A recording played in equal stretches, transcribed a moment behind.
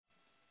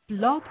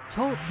Blog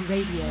Talk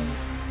Radio.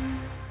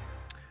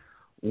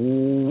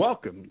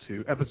 Welcome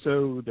to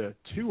episode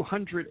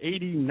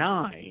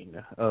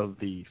 289 of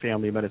the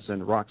Family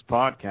Medicine Rocks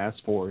podcast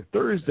for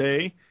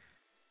Thursday,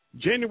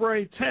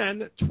 January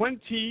 10,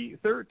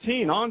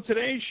 2013. On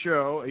today's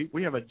show,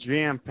 we have a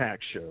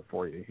jam-packed show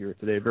for you here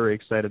today. Very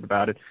excited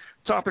about it.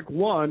 Topic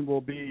one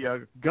will be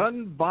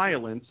gun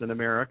violence in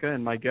America,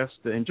 and my guest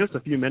in just a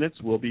few minutes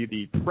will be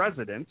the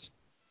president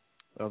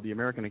of the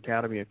American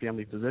Academy of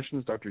Family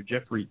Physicians, Dr.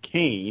 Jeffrey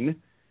Kane,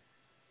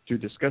 to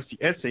discuss the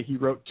essay he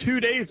wrote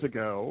 2 days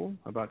ago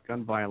about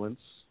gun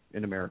violence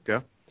in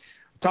America.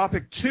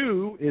 Topic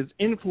two is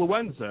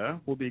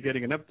influenza. We'll be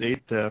getting an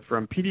update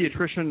from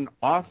pediatrician,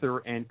 author,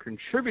 and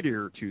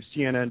contributor to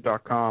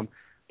CNN.com,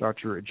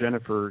 Dr.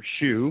 Jennifer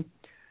Shu.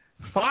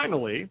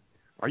 Finally,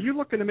 are you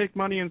looking to make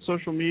money in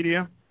social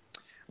media?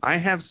 I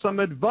have some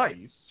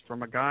advice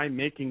from a guy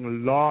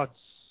making lots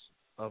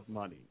of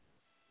money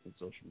in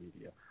social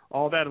media.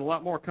 All that and a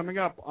lot more coming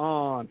up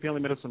on Family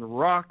Medicine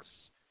Rocks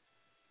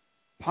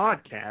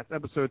podcast,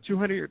 episode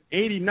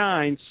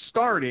 289,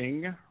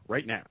 starting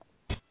right now.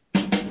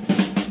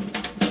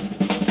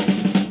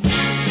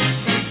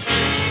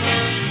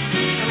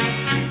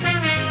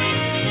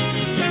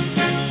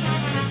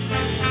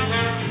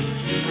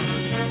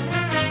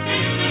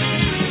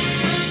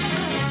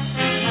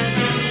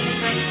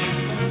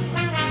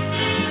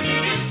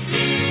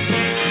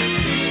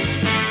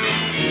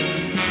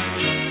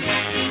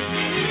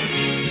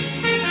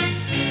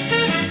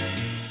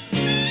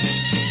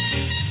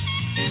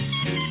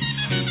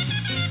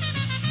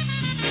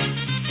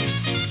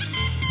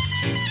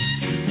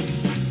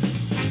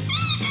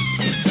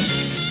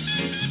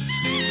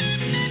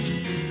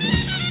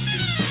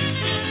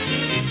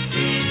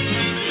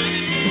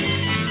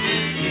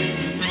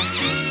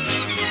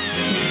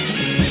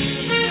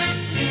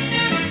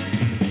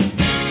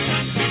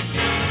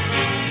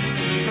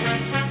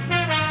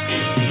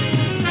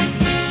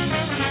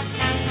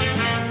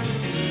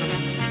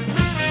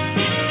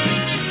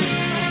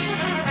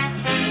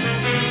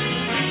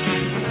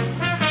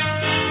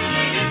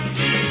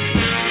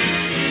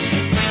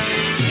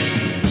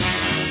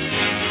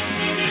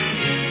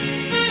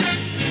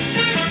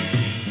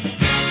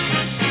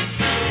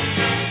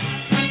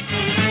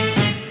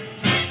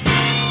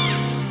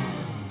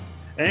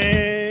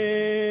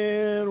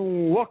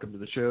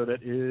 Show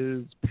that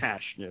is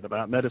passionate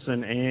about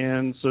medicine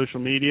and social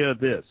media.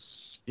 This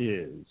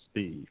is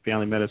the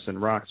Family Medicine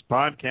Rocks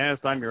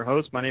podcast. I'm your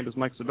host. My name is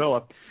Mike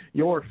Sabella,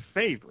 your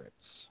favorite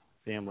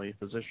family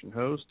physician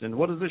host. And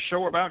what is this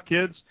show about,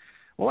 kids?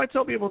 Well, I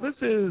tell people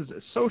this is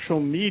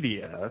social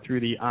media through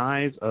the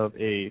eyes of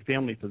a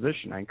family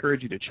physician. I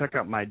encourage you to check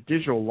out my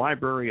digital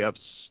library of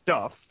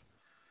stuff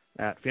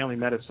at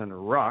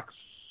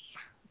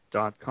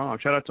FamilyMedicineRocks.com.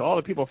 Shout out to all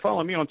the people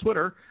following me on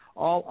Twitter,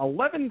 all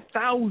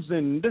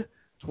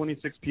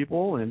 11,026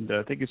 people, and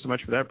thank you so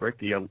much for that. Break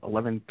the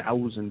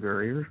 11,000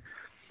 barrier.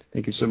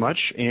 Thank you so much.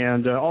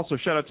 And also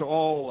shout out to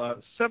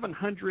all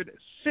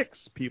 706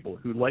 people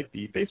who like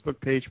the Facebook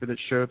page for this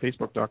show,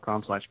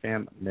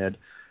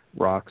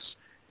 facebook.com/FamMedRocks.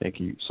 Thank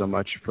you so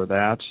much for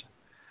that.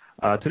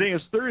 Today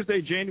is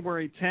Thursday,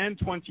 January 10,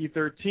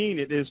 2013.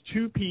 It is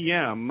 2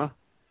 p.m.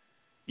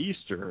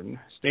 Eastern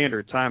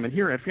Standard Time, and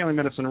here at Family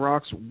Medicine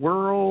Rocks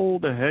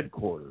World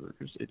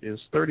Headquarters, it is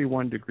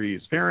 31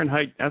 degrees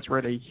Fahrenheit. That's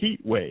right, a heat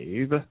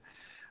wave,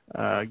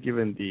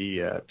 given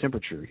the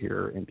temperature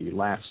here in the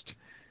last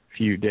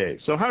few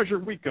days. So how's your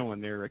week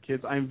going there,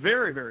 kids? I'm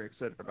very, very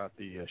excited about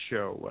the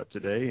show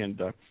today, and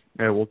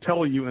I will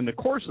tell you in the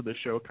course of the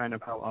show kind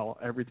of how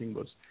everything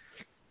was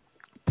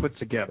put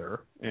together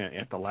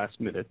at the last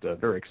minute.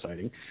 Very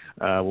exciting.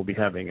 We'll be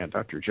having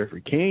Dr.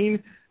 Jeffrey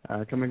Kane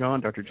coming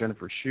on, Dr.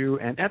 Jennifer Shu,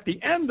 and at the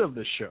end of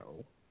the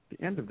show,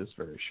 the end of this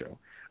very show,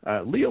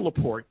 Leo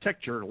Laporte, tech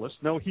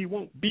journalist. No, he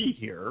won't be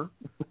here,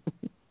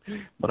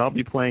 but I'll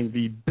be playing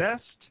the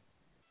best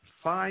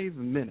 5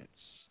 minutes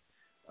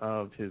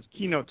of his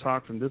keynote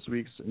talk from this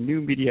week's New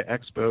Media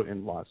Expo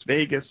in Las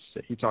Vegas.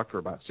 He talked for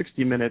about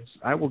 60 minutes.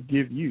 I will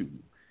give you,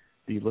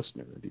 the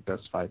listener, the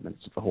best 5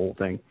 minutes of the whole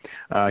thing.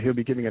 He'll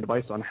be giving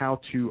advice on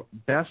how to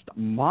best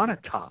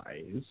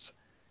monetize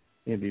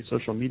in the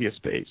social media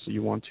space. So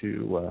you want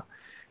to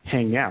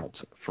hang out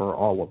for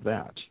all of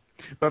that.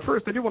 But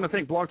first, I do want to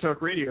thank Blog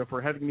Talk Radio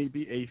for having me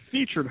be a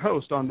featured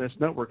host on this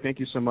network. Thank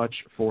you so much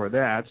for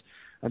that.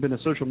 I've been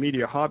a social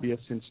media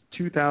hobbyist since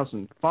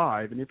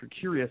 2005, and if you're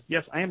curious,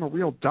 yes, I am a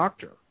real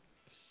doctor.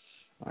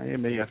 I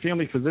am a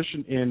family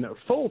physician in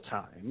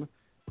full-time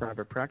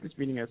private practice,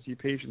 meaning I see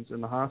patients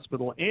in the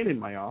hospital and in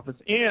my office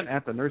and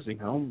at the nursing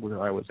home where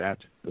I was at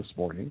this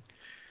morning,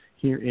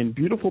 here in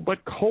beautiful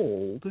but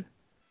cold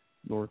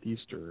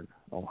northeastern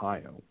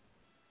Ohio.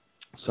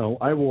 So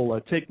I will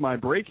take my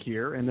break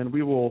here, and then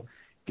we will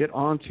get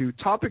on to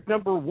topic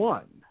number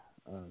one.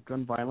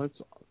 Gun violence,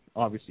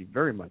 obviously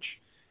very much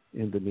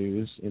in the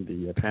news in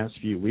the past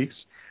few weeks.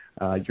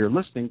 You're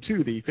listening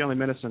to the Family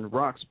Medicine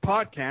Rocks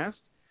podcast,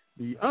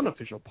 the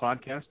unofficial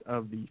podcast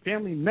of the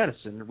Family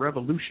Medicine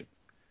Revolution.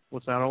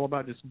 What's that all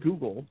about? Just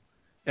Google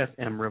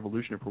FM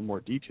Revolution for more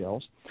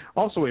details.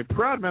 Also a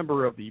proud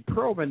member of the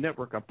ProMed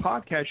Network of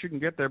podcasts. You can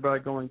get there by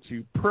going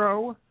to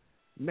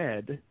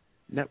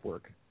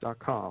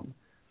promednetwork.com.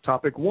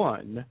 Topic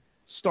 1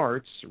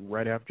 starts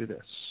right after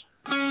this.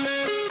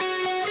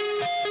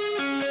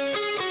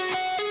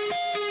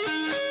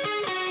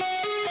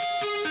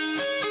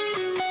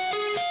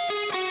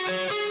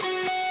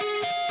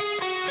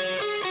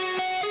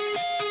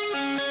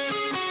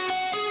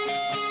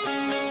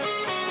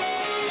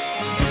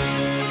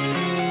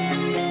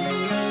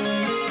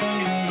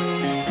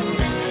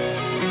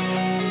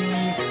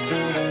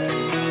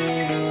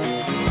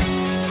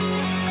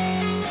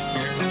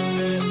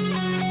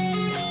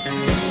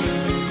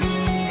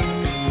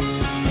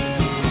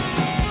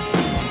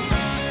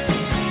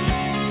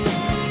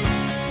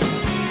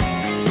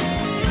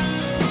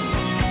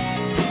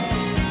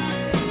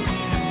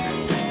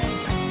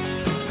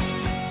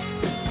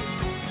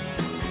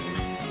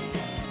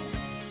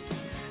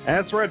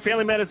 That's right,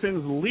 Family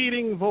Medicine's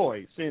leading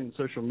voice in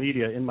social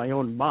media. In my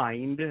own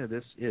mind,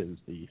 this is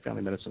the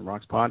Family Medicine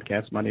Rocks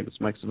podcast. My name is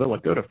Mike Sevilla.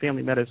 Go to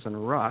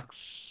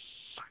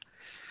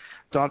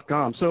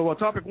FamilyMedicineRocks.com. So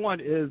topic 1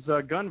 is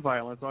gun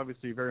violence,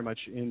 obviously very much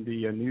in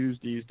the news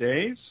these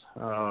days.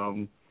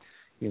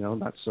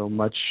 Not so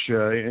much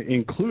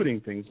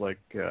including things like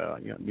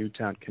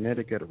Newtown,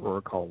 Connecticut,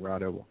 Aurora,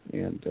 Colorado,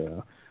 and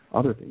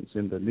other things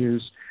in the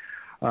news.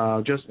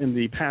 Just in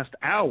the past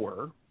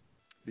hour,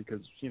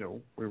 because,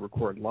 we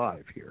record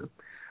live here.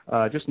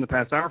 Just in the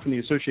past hour from the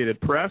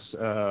Associated Press,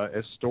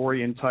 a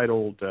story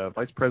entitled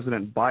Vice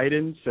President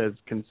Biden Says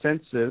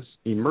Consensus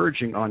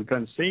Emerging on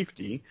Gun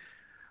Safety.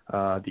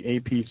 The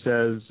AP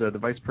says the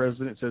Vice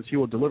President says he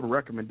will deliver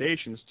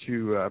recommendations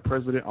to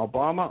President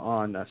Obama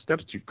on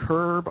steps to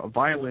curb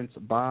violence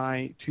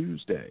by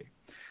Tuesday.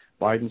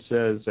 Biden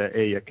says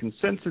a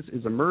consensus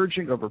is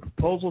emerging over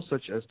proposals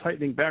such as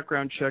tightening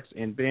background checks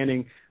and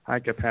banning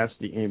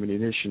high-capacity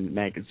ammunition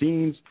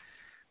magazines.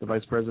 The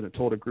Vice President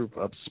told a group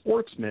of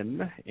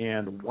sportsmen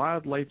and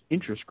wildlife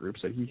interest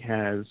groups that he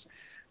has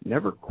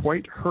never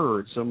quite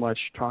heard so much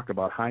talk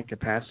about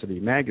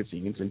high-capacity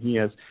magazines, and he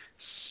has,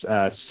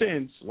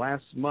 since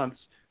last month's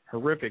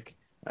horrific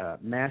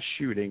mass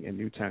shooting in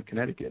Newtown,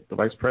 Connecticut. The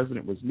Vice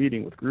President was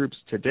meeting with groups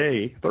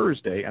today,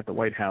 Thursday, at the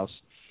White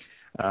House.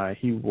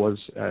 He was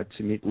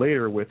to meet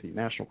later with the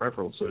National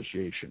Rifle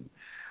Association.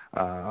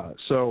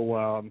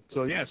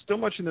 Still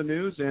much in the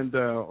news, and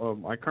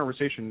my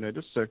conversation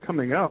just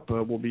coming up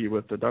will be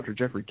with Dr.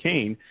 Jeffrey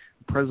Kane,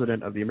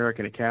 president of the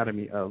American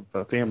Academy of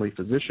Family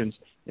Physicians,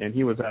 and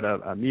he was at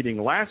a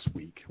meeting last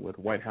week with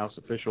White House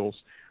officials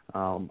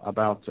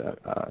about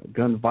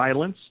gun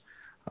violence,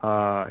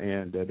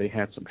 and they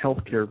had some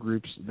healthcare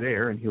groups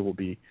there, and he will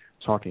be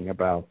talking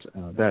about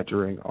that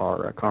during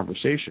our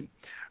conversation.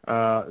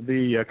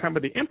 The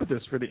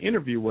impetus for the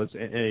interview was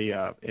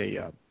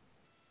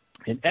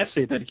an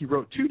essay that he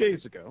wrote 2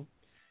 days ago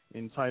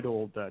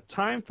entitled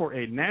Time for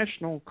a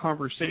National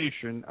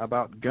Conversation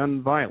About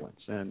Gun Violence.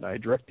 And I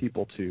direct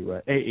people to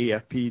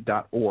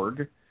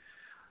aafp.org,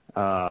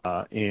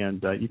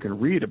 and you can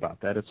read about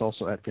that. It's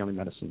also at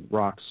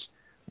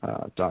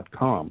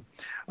FamilyMedicineRocks.com.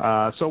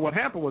 So what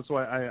happened was,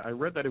 I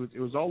read that it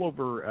was all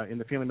over in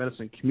the family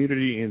medicine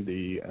community, in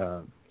the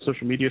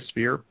social media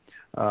sphere,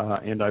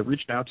 and I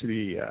reached out to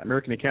the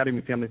American Academy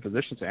of Family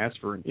Physicians to ask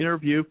for an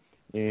interview.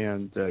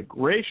 And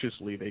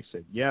graciously, they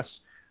said yes.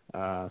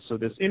 So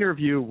this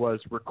interview was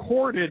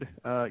recorded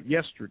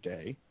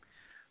yesterday,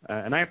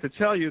 and I have to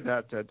tell you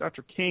that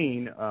Dr.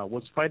 Kane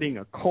was fighting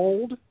a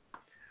cold.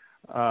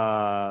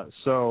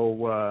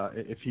 So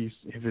if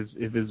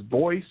his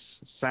voice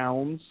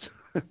sounds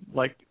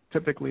like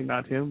typically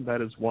not him, that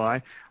is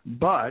why.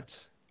 But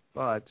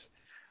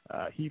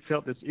he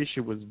felt this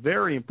issue was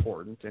very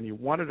important, and he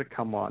wanted to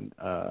come on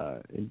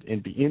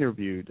and be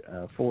interviewed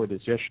for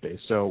this yesterday.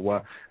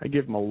 So I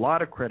give him a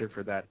lot of credit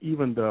for that,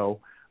 even though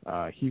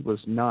he was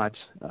not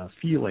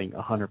feeling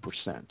 100%.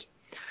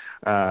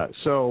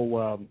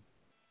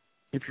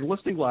 If you're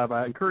listening live,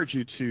 I encourage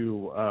you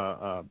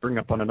to bring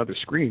up on another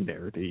screen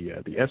there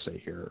the essay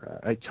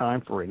here, A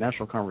Time for a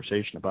National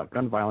Conversation About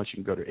Gun Violence.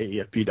 You can go to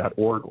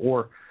aafp.org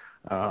or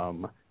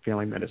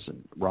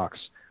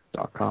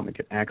FamilyMedicineRocks.com and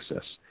get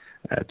access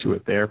to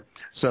it there.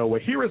 So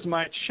here is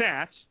my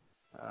chat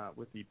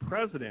with the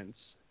president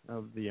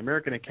of the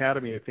American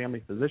Academy of Family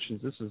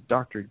Physicians. This is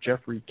Dr.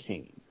 Jeffrey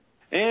Kane.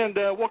 And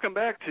welcome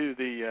back to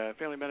the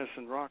Family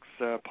Medicine Rocks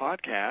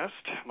podcast.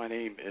 My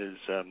name is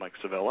Mike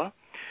Sevilla.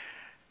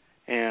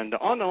 And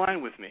on the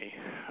line with me,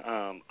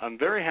 I'm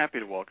very happy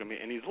to welcome him,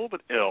 and he's a little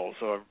bit ill,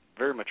 so I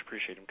very much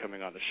appreciate him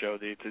coming on the show.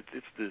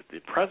 It's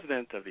the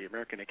president of the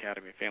American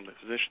Academy of Family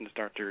Physicians,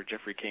 Dr.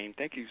 Jeffrey Kane.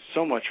 Thank you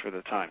so much for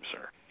the time,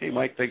 sir. Hey,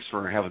 Mike, thanks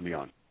for having me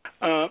on.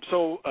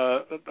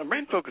 The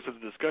main focus of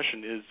the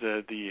discussion is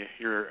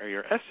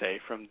your essay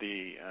from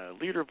the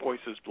Leader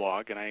Voices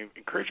blog, and I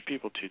encourage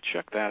people to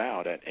check that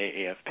out at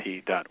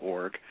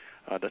aafp.org.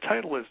 The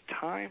title is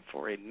Time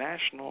for a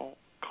National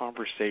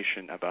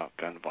Conversation About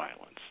Gun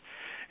Violence.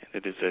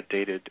 And it is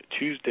dated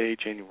Tuesday,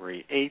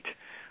 January 8,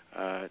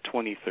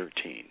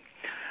 2013.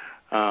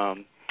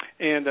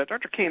 And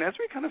Dr. Kane, as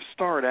we kind of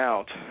start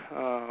out,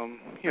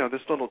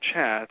 this little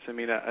chat, I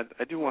mean,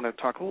 I do want to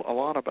talk a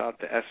lot about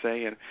the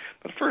essay,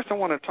 but first I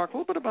want to talk a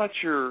little bit about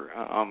your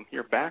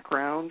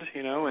background,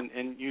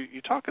 and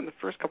you talk in the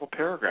first couple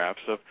paragraphs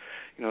of,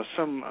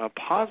 some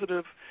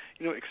positive,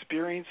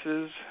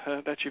 experiences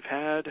that you've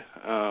had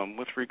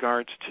with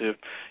regards to,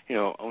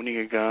 owning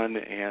a gun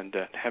and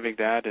having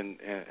that,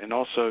 and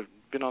also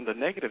been on the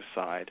negative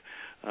side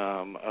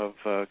of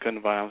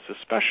gun violence,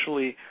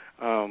 especially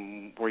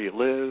where you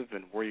live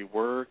and where you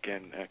work,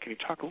 and can you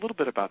talk a little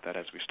bit about that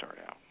as we start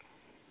out?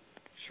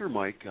 Sure,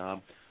 Mike.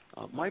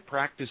 My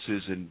practice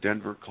is in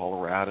Denver,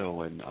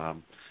 Colorado,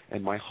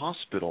 and my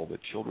hospital, the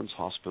Children's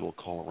Hospital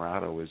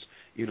Colorado, is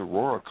in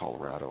Aurora,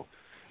 Colorado.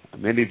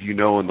 Many of you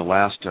know in the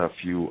last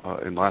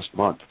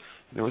month,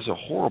 there was a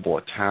horrible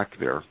attack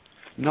there.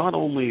 Not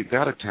only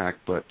that attack,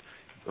 but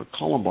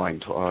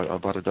Columbine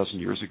about a dozen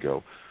years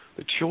ago.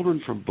 The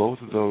children from both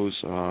of those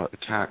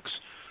attacks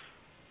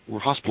were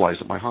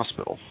hospitalized at my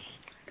hospital.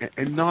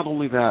 And not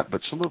only that,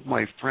 but some of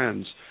my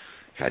friends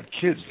had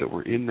kids that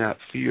were in that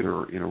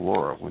theater in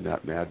Aurora when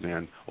that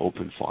madman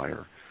opened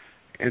fire.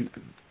 And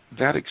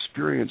that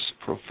experience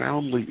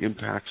profoundly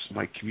impacts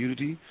my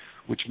community,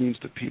 which means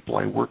the people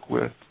I work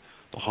with,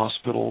 the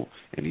hospital,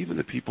 and even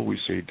the people we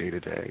see day to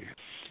day.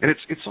 And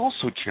it's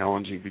also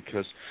challenging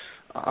because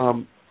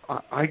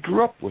I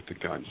grew up with a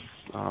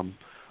gun.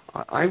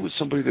 I was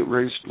somebody that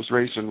was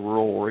raised in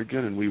rural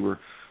Oregon, and we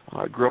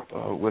grew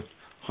up with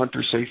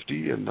hunter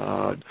safety, and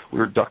we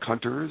were duck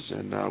hunters,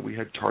 and we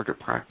had target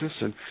practice,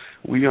 and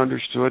we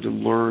understood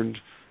and learned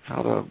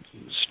how to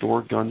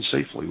store guns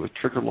safely with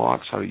trigger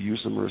locks, how to use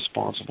them in a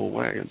responsible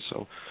way. And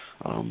so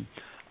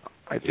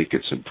I think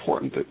it's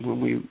important that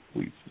when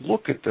we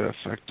look at the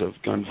effect of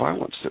gun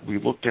violence, that we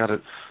look at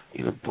it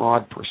in a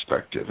broad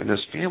perspective. And as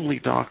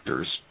family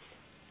doctors,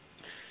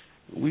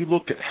 we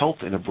look at health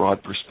in a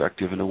broad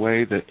perspective in a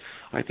way that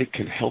I think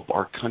can help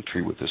our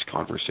country with this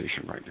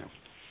conversation right now.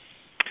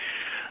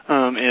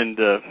 And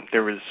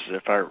there was,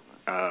 if I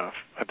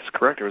have this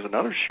correct, there was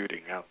another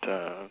shooting out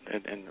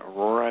in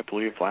Aurora, I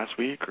believe, last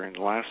week or in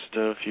the last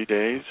few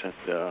days. And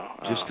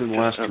just in the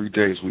last 3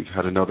 days, we've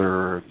had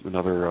another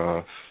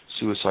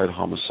suicide,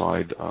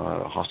 homicide,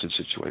 hostage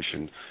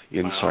situation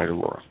inside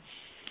Aurora.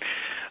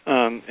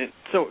 And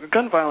so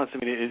gun violence,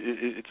 I mean,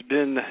 it's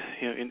been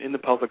in the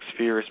public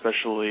sphere,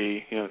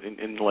 especially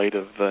in light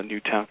of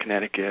Newtown,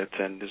 Connecticut,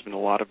 and there's been a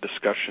lot of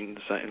discussions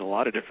in a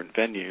lot of different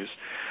venues.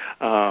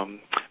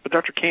 But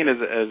Dr. Kane, as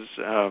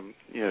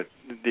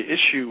the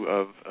issue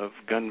of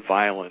gun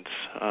violence,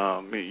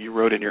 you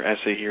wrote in your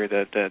essay here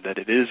that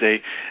it is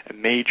a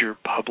major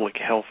public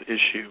health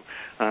issue.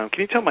 Can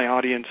you tell my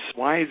audience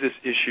why is this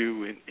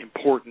issue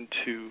important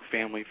to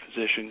family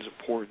physicians,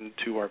 important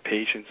to our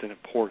patients, and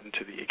important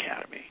to the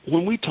Academy?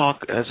 When we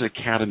talk as an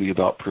Academy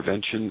about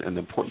prevention and the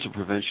importance of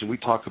prevention, we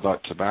talk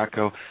about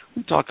tobacco,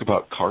 we talk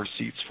about car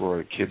seats for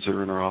our kids that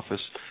are in our office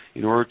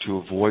in order to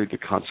avoid the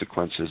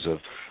consequences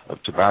of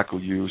tobacco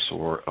use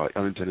or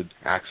unintended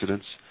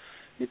accidents.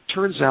 It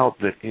turns out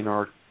that in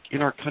our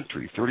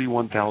country,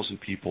 31,000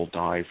 people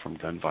die from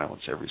gun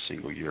violence every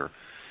single year,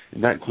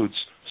 and that includes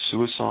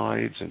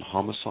suicides and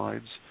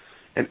homicides.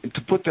 And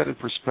to put that in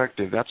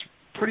perspective, that's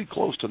pretty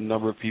close to the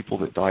number of people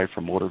that die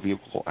from motor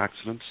vehicle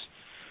accidents.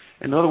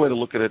 Another way to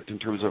look at it in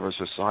terms of our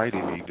society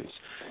need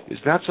is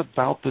that's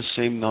about the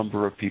same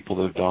number of people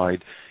that have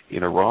died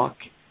in Iraq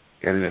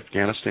and in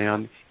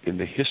Afghanistan in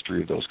the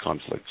history of those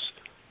conflicts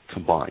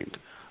combined.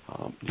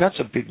 That's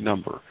a big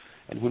number.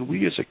 And when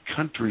we as a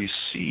country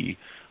see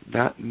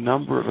that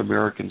number of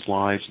Americans'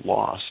 lives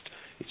lost,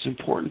 it's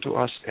important to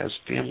us as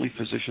family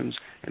physicians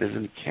and as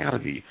an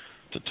academy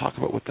to talk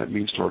about what that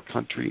means to our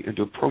country and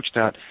to approach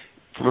that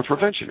from a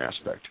prevention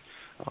aspect.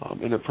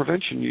 And the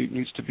prevention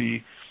needs to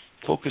be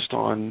focused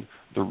on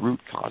the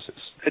root causes.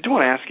 I do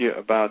want to ask you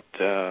about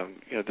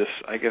this,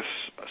 I guess,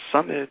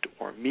 summit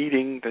or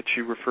meeting that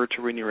you referred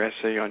to in your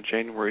essay on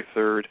January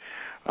 3rd,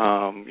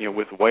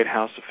 with White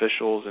House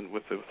officials and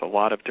with a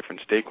lot of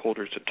different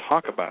stakeholders to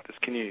talk about this.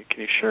 Can you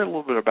share a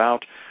little bit about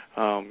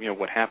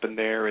what happened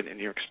there and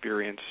your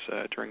experience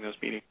during those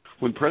meetings?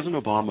 When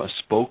President Obama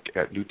spoke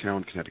at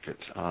Newtown, Connecticut,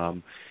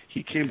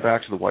 he came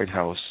back to the White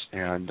House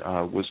and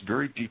was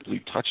very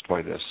deeply touched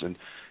by this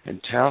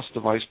and tasked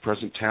the Vice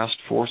President, tasked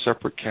 4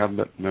 separate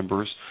cabinet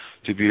members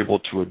to be able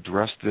to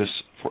address this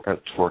for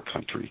our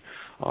country.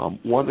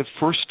 One of the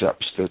first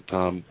steps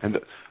and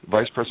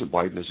Vice President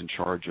Biden is in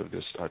charge of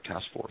this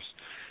task force.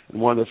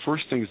 And one of the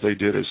first things they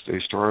did is they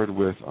started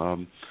with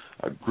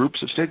groups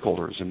of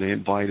stakeholders, and they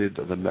invited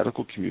the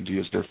medical community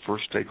as their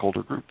first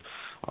stakeholder group.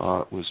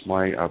 It was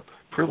my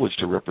privilege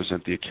to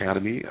represent the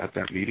Academy at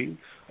that meeting,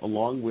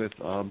 along with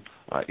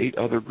 8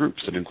 other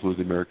groups that include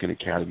the American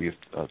Academy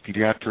of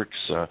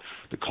Pediatrics,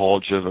 the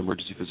College of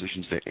Emergency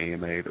Physicians, the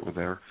AMA that were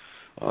there.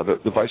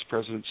 The Vice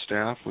President's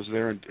staff was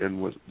there,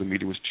 and the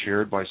meeting was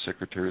chaired by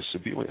Secretary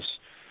Sebelius.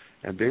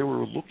 And they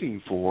were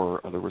looking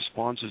for the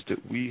responses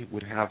that we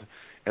would have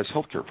as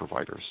healthcare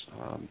providers.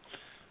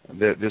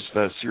 This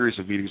series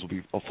of meetings will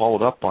be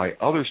followed up by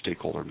other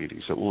stakeholder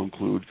meetings that will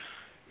include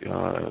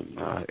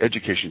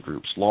education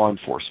groups, law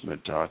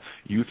enforcement,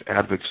 youth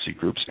advocacy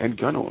groups, and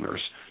gun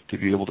owners to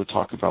be able to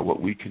talk about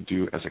what we can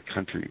do as a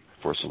country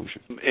for a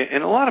solution.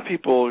 And a lot of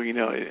people,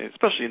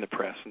 especially in the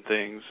press and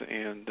things,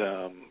 and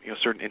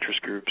certain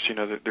interest groups,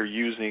 that they're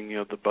using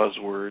the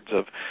buzzwords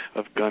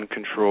of gun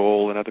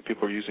control, and other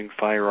people are using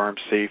firearm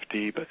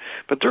safety.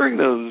 But during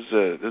those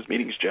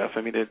meetings, Jeff,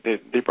 I mean,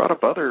 they brought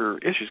up other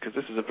issues, because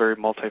this is a very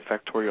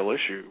multifactorial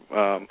issue,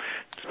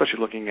 especially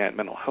looking at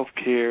mental health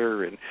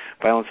care and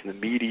violence in the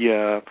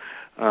media.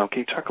 Can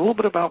you talk a little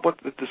bit about what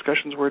the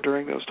discussions were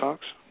during those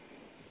talks?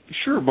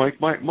 Sure, Mike.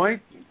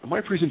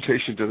 My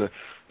presentation to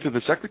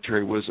the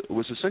Secretary was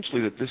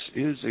essentially that this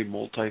is a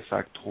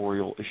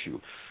multifactorial issue,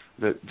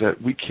 that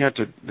we can't.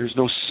 There's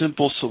no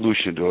simple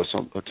solution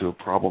to a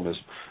problem as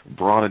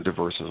broad and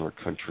diverse as our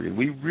country, and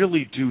we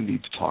really do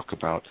need to talk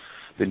about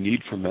the need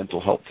for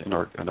mental health in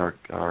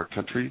our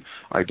country.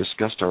 I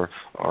discussed our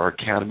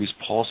Academy's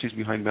policies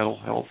behind mental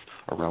health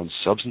around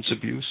substance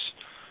abuse.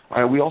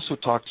 We also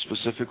talked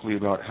specifically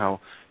about how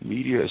the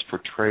media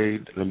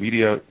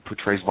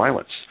portrays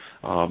violence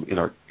in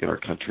our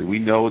country. We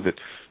know that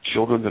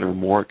children that are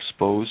more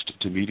exposed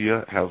to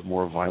media have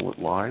more violent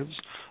lives,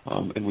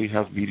 and we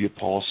have media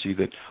policy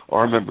that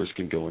our members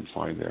can go and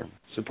find there.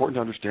 It's important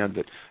to understand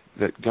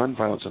that gun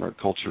violence in our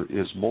culture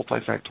is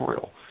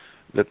multifactorial,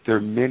 that there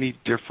are many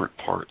different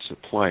parts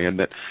at play, and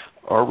that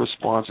our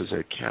response as an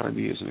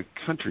academy, as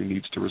a country,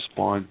 needs to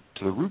respond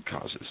to the root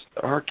causes.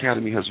 Our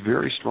academy has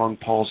very strong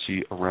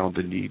policy around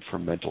the need for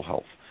mental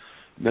health.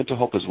 Mental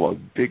health is a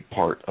big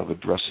part of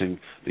addressing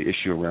the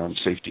issue around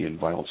safety and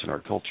violence in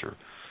our culture.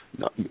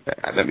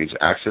 That means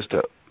access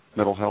to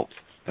mental health.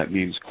 That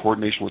means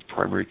coordination with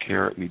primary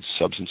care. It means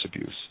substance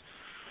abuse.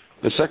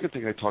 The second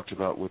thing I talked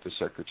about with the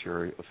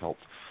Secretary of Health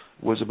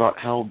was about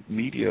how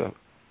media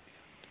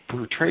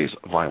portrays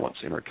violence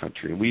in our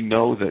country. And we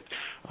know that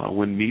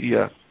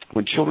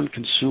when children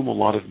consume a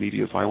lot of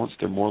media violence,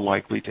 they're more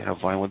likely to have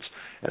violence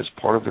as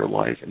part of their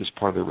life and as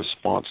part of their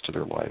response to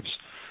their lives.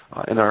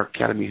 And our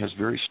academy has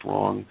very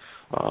strong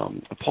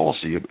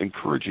policy of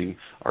encouraging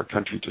our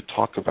country to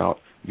talk about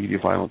media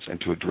violence and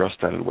to address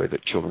that in a way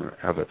that children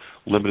have a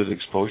limited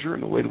exposure,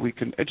 and a way that we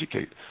can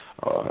educate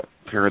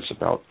parents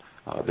about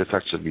the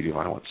effects of media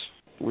violence.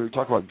 When we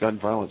talk about gun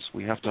violence,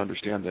 we have to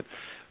understand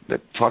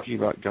that talking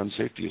about gun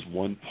safety is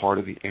one part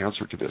of the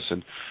answer to this.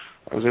 And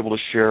I was able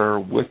to share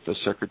with the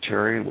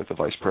Secretary and with the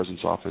Vice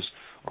President's office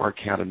our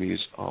Academy's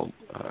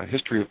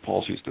history of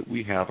policies that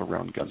we have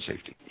around gun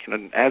safety.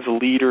 As a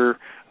leader,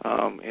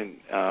 and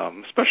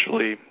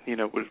especially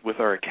with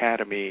our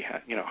Academy,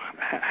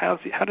 how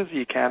does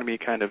the Academy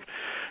kind of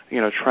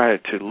try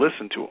to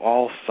listen to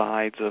all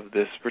sides of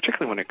this,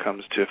 particularly when it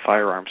comes to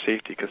firearm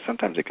safety? Because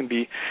sometimes it can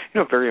be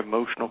very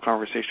emotional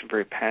conversation,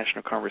 very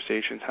passionate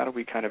conversations. How do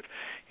we kind of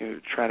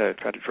try to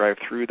drive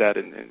through that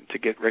and to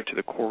get right to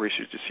the core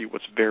issues to see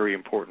what's very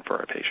important for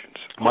our patients?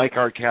 Mike,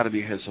 our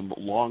Academy has some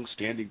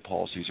long-standing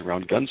policies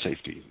around gun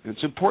safety. And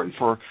it's important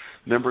for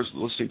members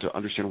listening to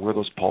understand where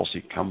those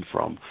policies come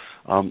from.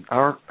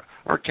 Our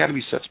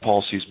Academy sets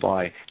policies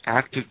by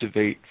active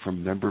debate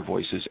from member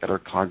voices at our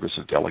Congress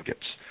of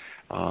Delegates.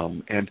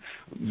 And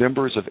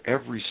members of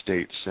every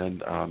state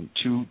send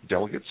 2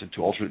 delegates and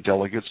 2 alternate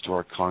delegates to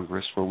our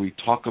Congress, where we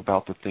talk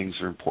about the things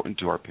that are important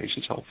to our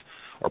patients' health,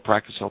 our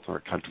practice health, and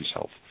our country's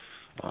health.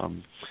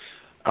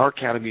 Our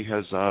Academy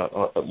has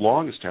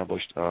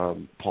long-established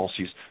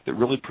policies that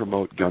really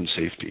promote gun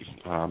safety,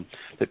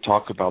 that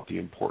talk about the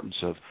importance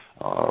of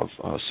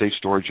safe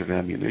storage of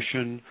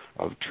ammunition,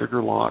 of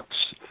trigger locks,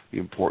 the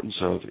importance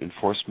of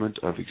enforcement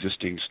of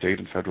existing state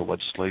and federal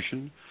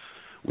legislation.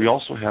 We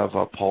also have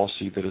a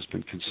policy that has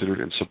been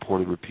considered and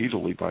supported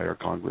repeatedly by our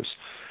Congress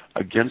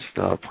against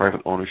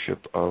private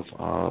ownership of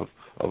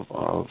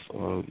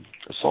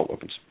assault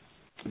weapons.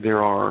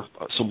 There are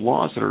some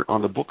laws that are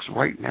on the books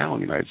right now in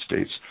the United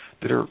States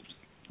that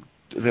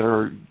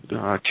are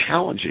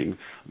challenging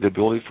the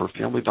ability for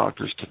family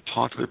doctors to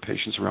talk to their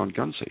patients around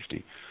gun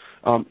safety.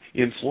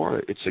 In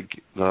Florida,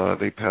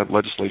 they've had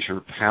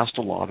legislature passed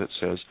a law that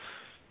says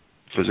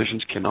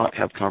physicians cannot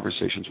have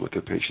conversations with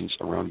their patients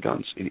around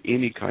guns in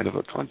any kind of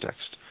a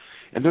context.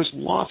 And there's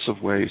lots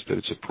of ways that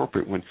it's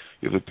appropriate when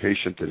you have a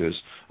patient that is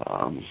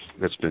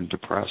that's been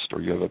depressed,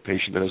 or you have a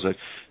patient that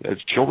has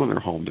children in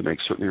their home, to make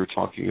certain you're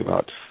talking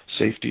about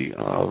safety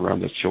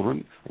around those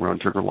children,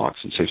 around trigger locks,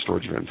 and safe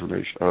storage of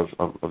information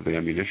of the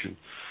ammunition.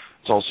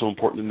 It's also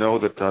important to know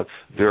that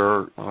there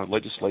are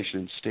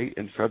legislation in state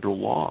and federal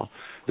law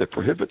that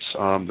prohibits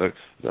the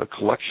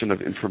collection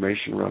of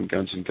information around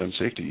guns and gun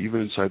safety,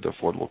 even inside the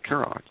Affordable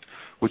Care Act,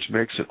 which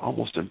makes it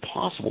almost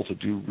impossible to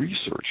do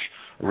research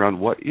around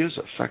what is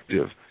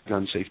effective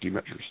gun safety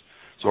measures.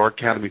 So our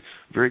Academy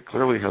very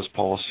clearly has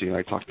policy, and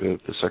I talked to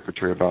the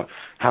Secretary about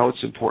how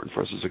it's important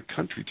for us as a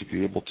country to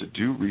be able to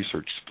do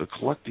research, to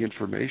collect the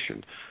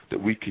information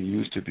that we can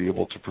use to be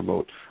able to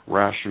promote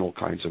rational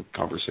kinds of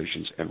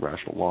conversations and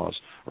rational laws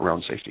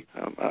around safety.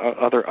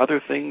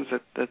 Other things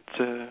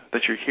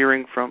that you're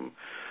hearing from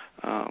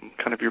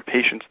kind of your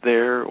patients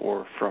there,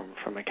 or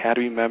from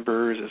Academy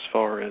members, as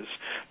far as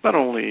not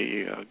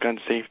only gun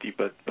safety,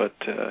 but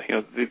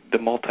the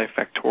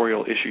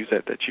multifactorial issues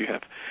that you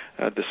have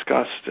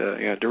discussed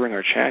during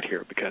our chat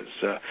here, because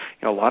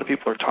a lot of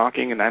people are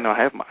talking, and I know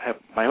I have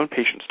my own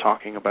patients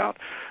talking about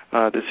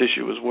this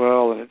issue as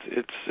well, and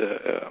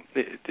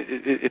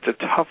it's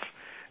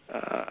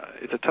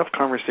a tough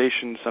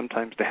conversation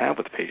sometimes to have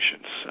with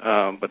patients,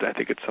 but I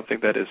think it's something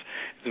that is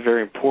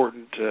very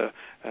important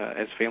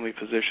as family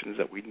physicians,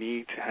 that we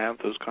need to have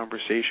those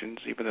conversations,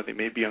 even though they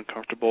may be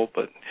uncomfortable,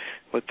 but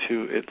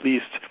to at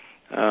least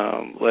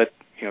let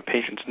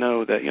patients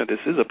know that this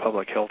is a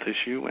public health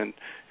issue,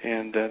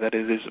 and that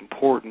it is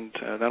important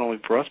not only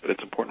for us, but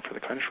it's important for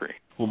the country.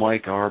 Well,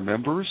 Mike, our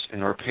members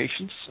and our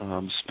patients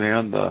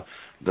span the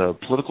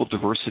political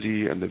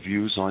diversity and the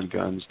views on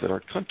guns that our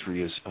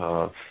country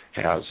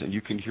has, and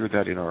you can hear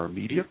that in our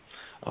media,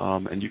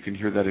 and you can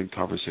hear that in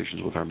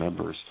conversations with our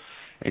members.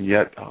 And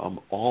yet,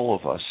 all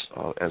of us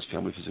as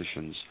family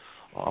physicians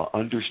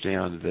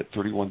understand that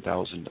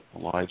 31,000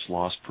 lives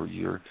lost per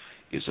year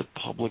is a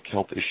public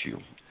health issue,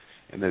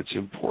 and that it's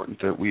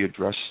important that we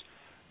address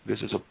this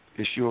as an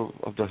issue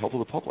of the health of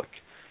the public,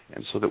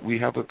 and so that we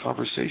have a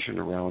conversation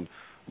around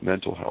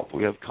mental health.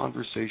 We have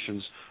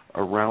conversations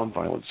around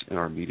violence in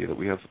our media, that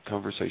we have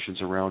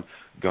conversations around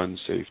gun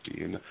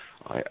safety. And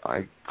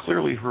I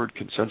clearly heard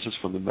consensus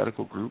from the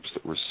medical groups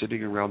that were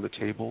sitting around the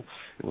table.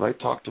 And when I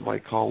talk to my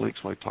colleagues,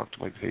 when I talk to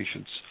my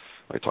patients,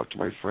 when I talk to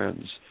my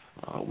friends,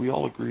 we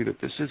all agree that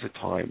this is a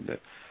time that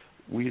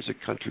we as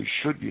a country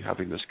should be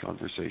having this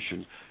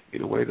conversation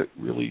in a way that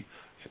really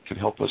can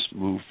help us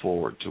move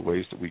forward to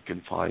ways that we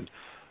can find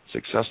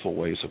successful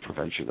ways of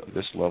prevention of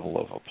this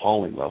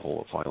appalling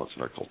level of violence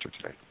in our culture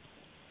today.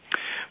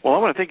 Well, I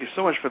want to thank you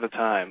so much for the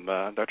time,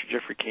 Dr.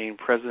 Jeffrey Kane,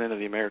 President of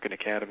the American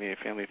Academy of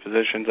Family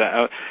Physicians.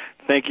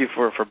 Thank you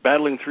for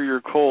battling through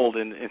your cold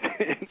and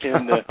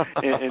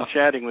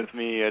chatting with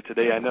me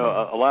today. I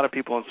know a lot of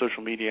people on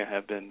social media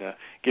have been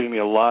giving me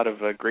a lot of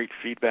great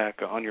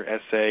feedback on your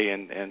essay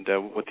and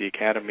what the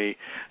Academy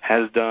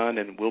has done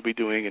and will be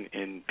doing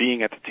in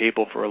being at the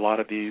table for a lot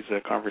of these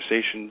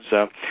conversations.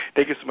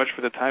 Thank you so much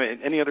for the time.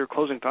 And any other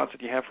closing thoughts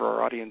that you have for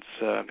our audience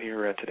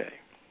here today?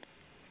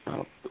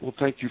 Well,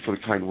 thank you for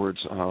the kind words,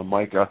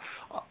 Mike.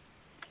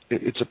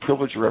 It's a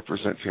privilege to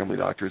represent family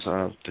doctors,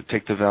 to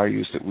take the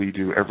values that we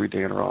do every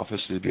day in our office,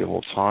 to be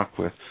able to talk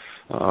with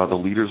the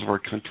leaders of our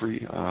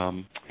country.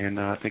 And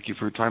thank you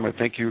for your time. I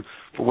thank you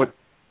for what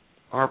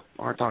our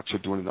docs are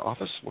doing in the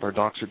office, what our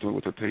docs are doing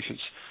with their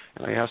patients.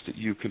 And I ask that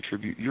you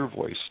contribute your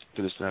voice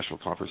to this national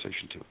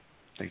conversation, too.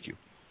 Thank you.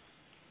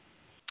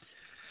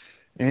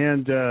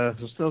 And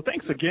so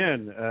thanks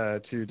again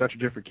to Dr.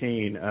 Jeffrey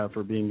Kane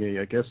for being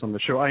a guest on the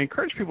show. I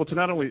encourage people to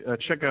not only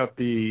check out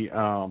the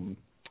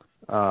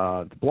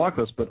blog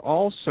post, but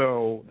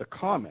also the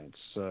comments.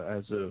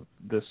 As of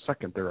this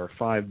second, there are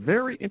 5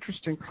 very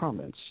interesting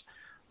comments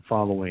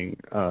following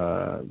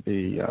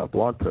the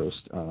blog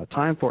post.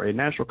 Time for a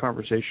national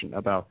conversation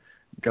about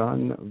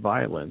gun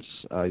violence.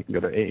 You can go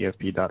to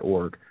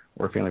aafp.org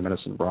or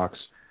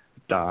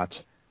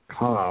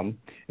FamilyMedicineRocks.com.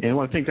 And I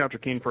want to thank Dr.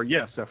 Kane for,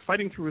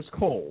 fighting through his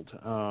cold.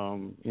 I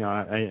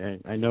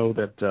know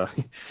that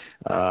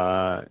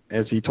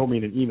as he told me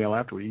in an email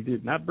afterward, he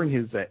did not bring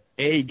his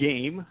A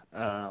game,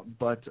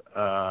 but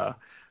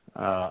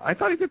I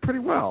thought he did pretty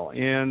well.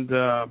 And,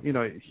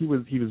 he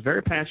was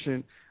very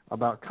passionate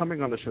about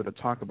coming on the show to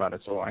talk about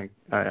it. So I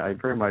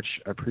very much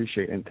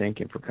appreciate and thank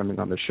him for coming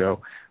on the show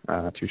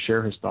to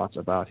share his thoughts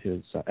about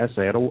his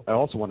essay. I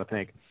also want to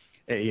thank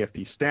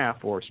AAFP staff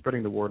for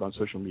spreading the word on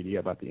social media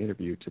about the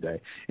interview today.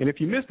 And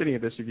if you missed any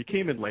of this, if you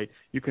came in late,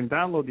 you can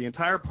download the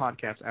entire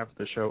podcast after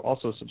the show.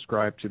 Also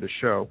subscribe to the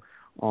show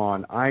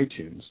on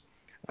iTunes.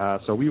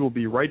 So we will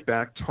be right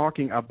back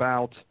talking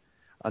about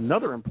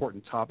another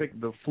important topic,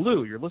 the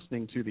flu. You're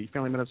listening to the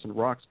Family Medicine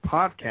Rocks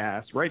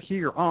podcast right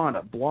here on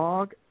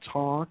Blog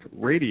Talk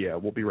Radio.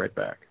 We'll be right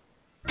back.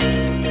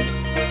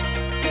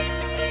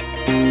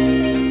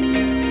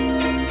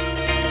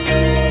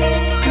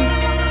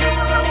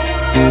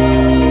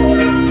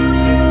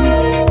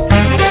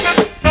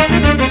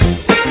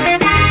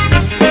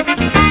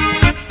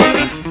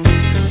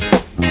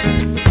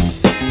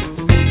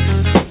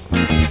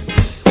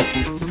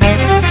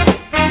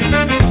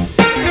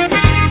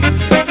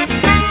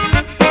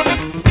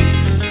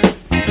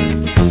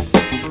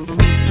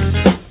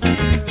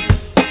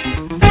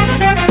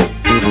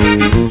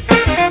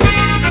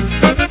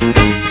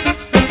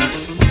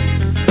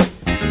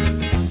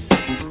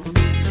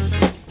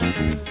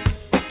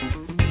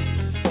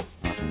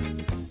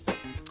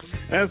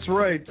 That's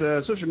right.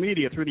 Social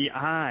media through the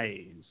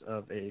eyes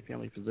of a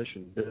family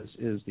physician. This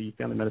is the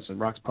Family Medicine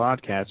Rocks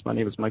podcast. My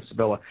name is Mike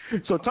Sabella.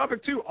 So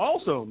topic 2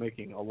 also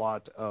making a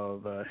lot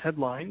of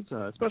headlines,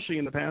 especially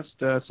in the past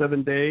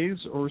 7 days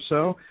or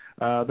so,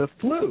 the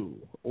flu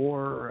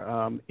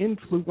or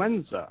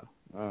influenza.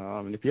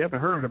 And if you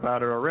haven't heard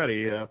about it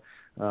already,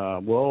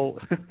 well,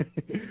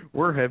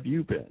 where have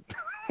you been?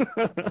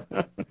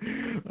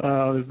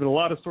 There's been a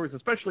lot of stories,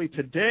 especially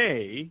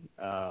today.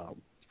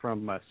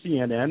 from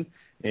CNN.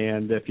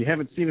 And if you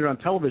haven't seen it on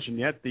television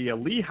yet, the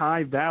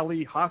Lehigh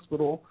Valley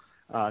Hospital,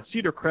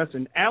 Cedar Crest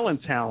in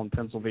Allentown,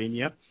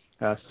 Pennsylvania,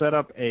 set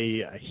up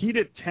a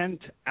heated tent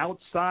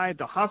outside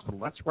the hospital.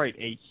 That's right,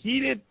 a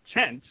heated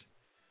tent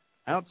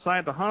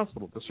outside the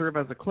hospital to serve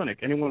as a clinic.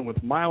 Anyone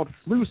with mild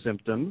flu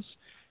symptoms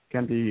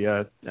can be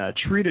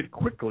treated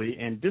quickly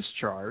and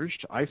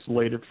discharged,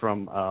 isolated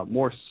from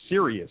more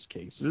serious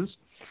cases.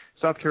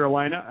 South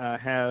Carolina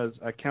has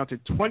counted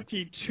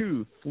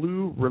 22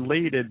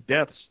 flu-related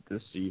deaths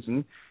this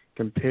season,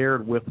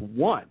 compared with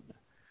 1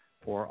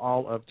 for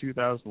all of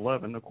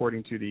 2011,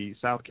 according to the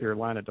South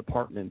Carolina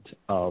Department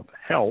of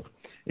Health.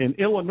 In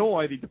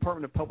Illinois, the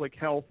Department of Public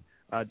Health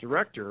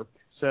director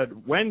said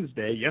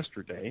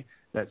yesterday,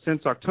 that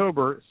since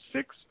October,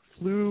 6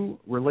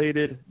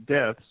 flu-related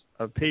deaths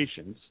of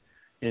patients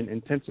in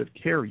intensive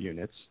care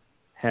units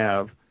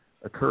have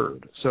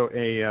occurred. So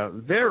a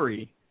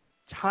very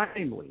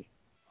timely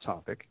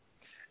topic.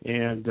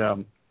 And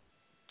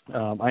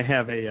I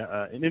have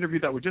an interview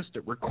that was just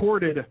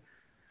recorded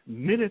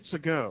minutes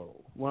ago.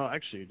 Well,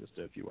 actually, just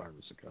a few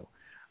hours ago,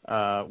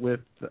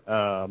 with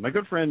my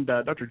good friend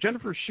Dr.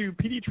 Jennifer Shu,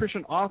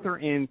 pediatrician, author,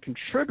 and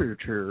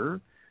contributor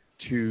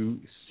to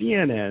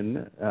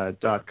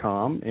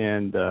CNN.com.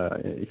 And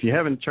if you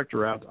haven't checked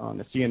her out on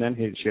the CNN,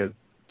 she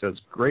does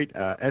great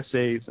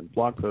essays and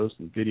blog posts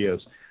and videos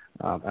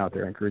out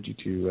there. I encourage you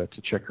to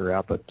check her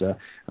out. But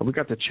we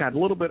got to chat a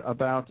little bit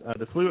about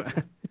the flu.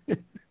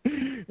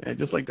 And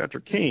just like Dr.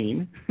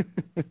 Kane,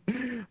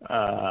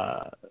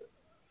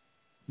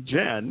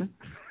 Jen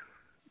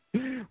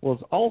was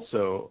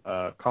also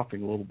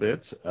coughing a little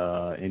bit,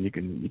 and you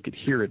could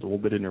hear it a little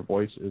bit in her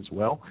voice as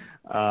well.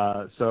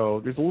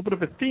 So there's a little bit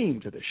of a theme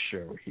to this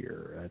show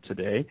here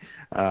today.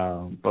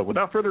 But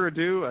without further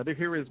ado,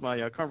 here is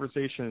my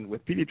conversation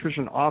with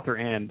pediatrician, author,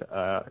 and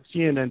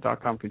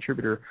CNN.com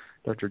contributor,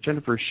 Dr.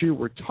 Jennifer Shu.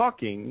 We're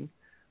talking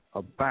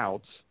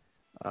about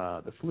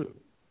the flu.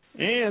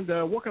 And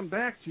welcome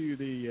back to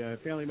the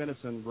Family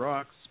Medicine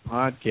Rocks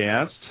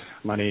podcast.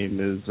 My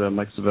name is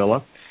Mike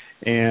Savella.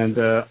 And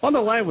on the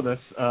line with us,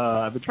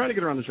 I've been trying to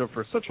get her on the show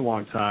for such a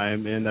long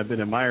time, and I've been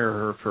admiring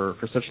her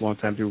for such a long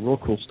time, doing real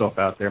cool stuff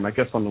out there. My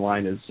guest on the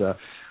line is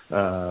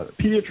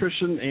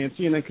pediatrician and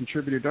CNN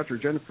contributor, Dr.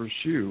 Jennifer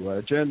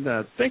Shu. Jen,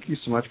 thank you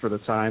so much for the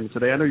time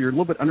today. I know you're a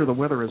little bit under the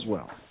weather as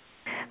well.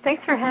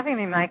 Thanks for having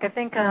me, Mike. I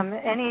think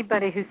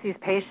anybody who sees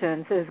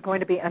patients is going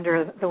to be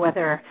under the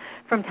weather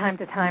from time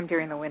to time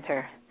during the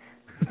winter.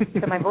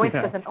 So my voice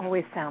doesn't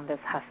always sound this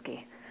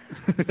husky.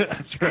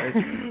 That's right.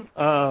 And,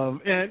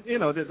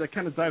 that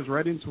kind of dives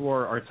right into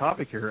our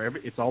topic here.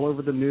 It's all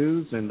over the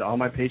news, and all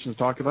my patients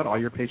talk about it. All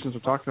your patients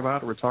are talking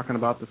about it. We're talking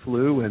about the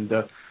flu, and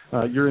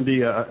you're in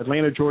the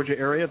Atlanta, Georgia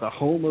area, the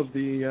home of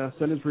the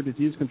Centers for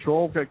Disease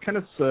Control. Kind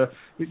of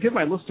give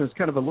my listeners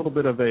kind of a little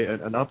bit of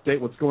an update,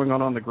 what's going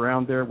on the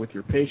ground there with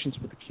your patients,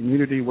 with the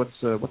community, what's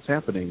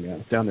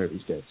happening down there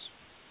these days.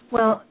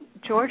 Well,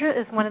 Georgia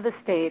is one of the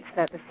states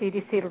that the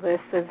CDC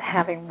lists as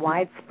having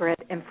widespread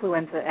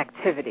influenza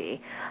activity,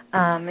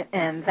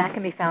 and that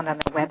can be found on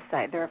their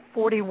website. There are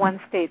 41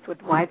 states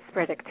with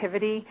widespread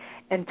activity,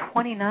 and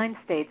 29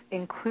 states,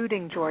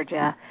 including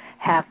Georgia,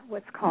 have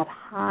what's called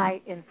high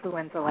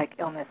influenza-like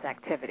illness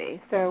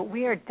activity. So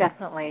we are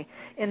definitely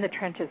in the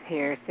trenches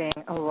here seeing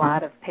a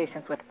lot of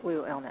patients with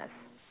flu illness.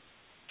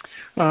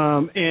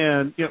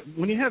 And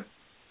when you have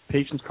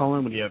patients call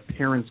in, when you have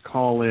parents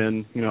call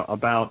in,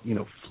 about,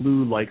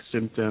 flu-like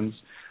symptoms,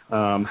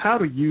 how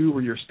do you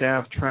or your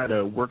staff try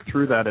to work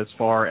through that as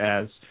far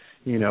as,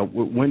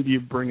 when do you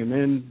bring them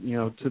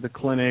in, to the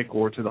clinic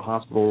or to the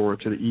hospital or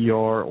to the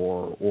ER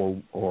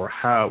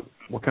or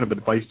what kind of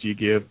advice do you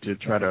give to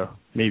try to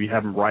maybe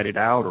have them write it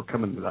out or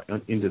come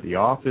into the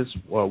office?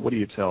 Well, what do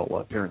you tell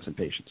parents and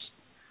patients?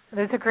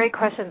 Those are great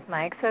questions,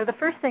 Mike. So the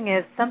first thing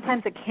is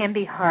sometimes it can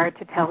be hard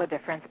to tell the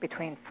difference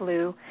between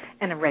flu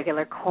and a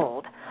regular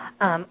cold.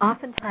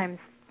 Oftentimes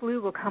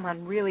flu will come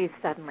on really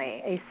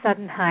suddenly, a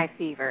sudden high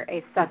fever,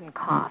 a sudden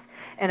cough,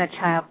 and a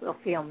child will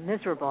feel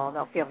miserable.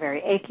 They'll feel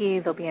very achy.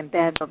 They'll be in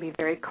bed. They'll be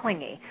very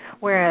clingy,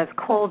 whereas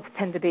colds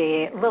tend to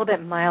be a little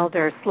bit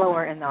milder,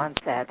 slower in the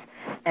onset,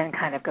 and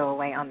kind of go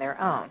away on their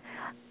own.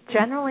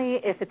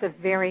 Generally, if it's a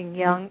very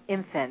young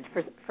infant,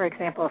 for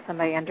example,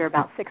 somebody under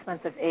about 6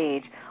 months of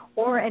age,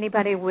 or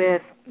anybody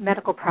with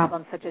medical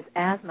problems such as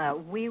asthma,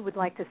 we would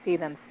like to see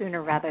them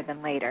sooner rather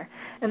than later.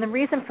 And the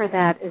reason for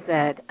that is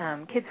that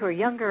kids who are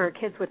younger or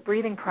kids with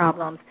breathing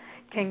problems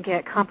can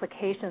get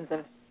complications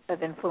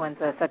of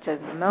influenza such as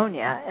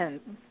pneumonia, and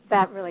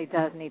that really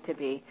does need to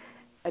be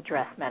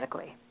addressed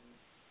medically.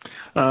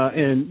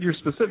 And you're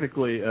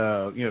specifically,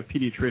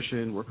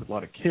 pediatrician, work with a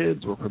lot of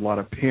kids, work with a lot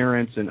of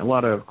parents, and a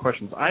lot of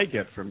questions I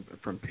get from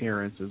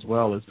parents as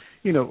well is,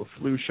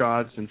 flu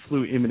shots and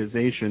flu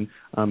immunization.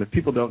 If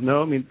people don't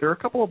know, there are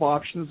a couple of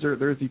options.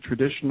 There's the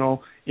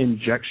traditional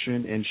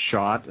injection and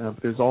shot,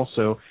 but there's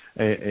also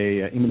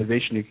a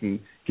immunization you can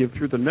give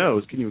through the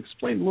nose. Can you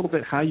explain a little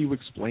bit how you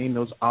explain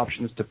those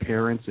options to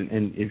parents,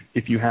 and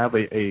if you have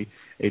a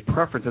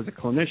preference as a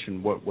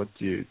clinician, what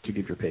to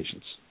give your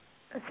patients?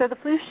 So the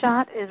flu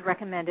shot is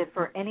recommended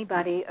for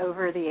anybody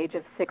over the age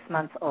of 6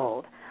 months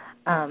old.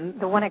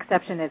 The one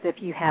exception is if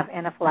you have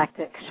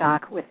anaphylactic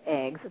shock with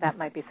eggs. That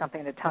might be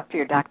something to talk to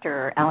your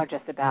doctor or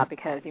allergist about,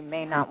 because you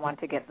may not want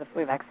to get the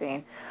flu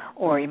vaccine,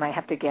 or you might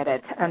have to get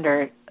it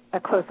under a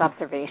close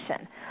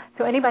observation.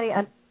 So anybody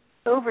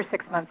over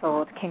 6 months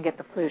old can get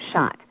the flu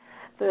shot.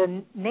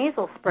 The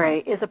nasal spray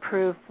is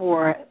approved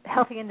for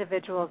healthy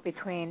individuals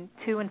between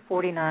 2 and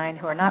 49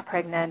 who are not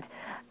pregnant,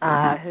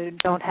 who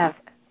don't have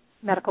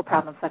medical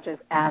problems such as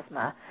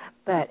asthma.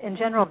 But in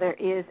general, there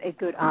is a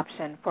good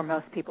option for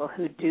most people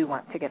who do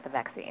want to get the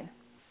vaccine.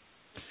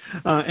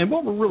 And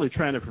what we're really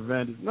trying to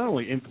prevent is not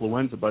only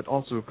influenza, but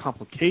also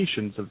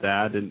complications of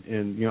that.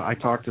 And I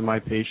talk to my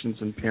patients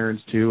and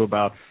parents too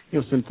about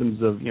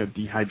symptoms of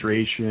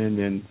dehydration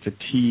and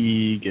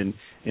fatigue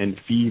and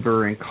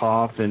fever and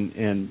cough,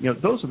 and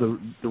those are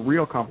the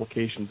real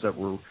complications that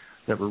we're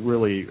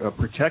really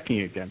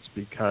protecting against,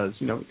 because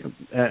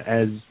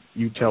as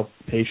you tell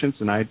patients,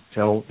 and I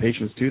tell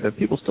patients too, that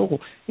people still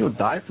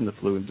die from the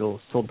flu and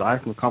still die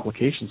from the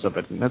complications of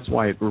it, and that's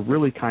why we're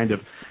really kind of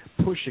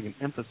pushing and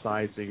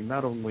emphasizing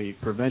not only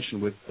prevention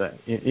with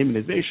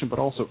immunization, but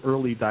also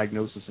early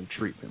diagnosis and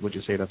treatment. Would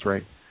you say that's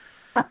right?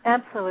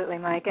 Absolutely,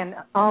 Mike. And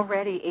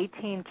already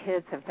 18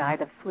 kids have died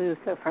of flu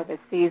so far this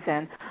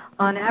season.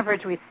 On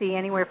average, we see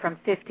anywhere from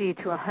 50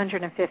 to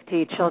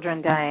 150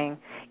 children dying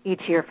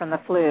each year from the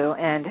flu.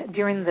 And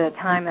during the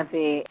time of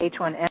the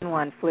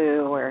H1N1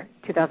 flu, or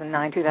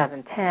 2009,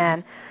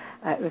 2010,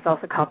 it was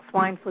also called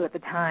swine flu at the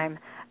time,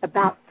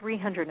 about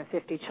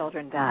 350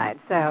 children died.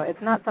 So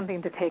it's not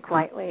something to take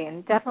lightly.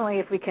 And definitely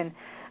if we can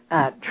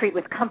treat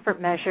with comfort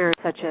measures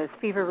such as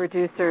fever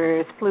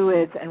reducers,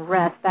 fluids, and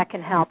rest, that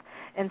can help.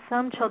 And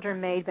some children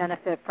may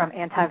benefit from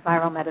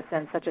antiviral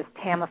medicines such as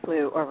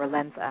Tamiflu or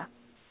Relenza.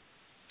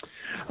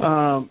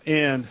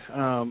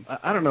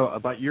 I don't know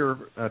about your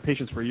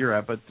patients where you're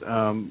at, but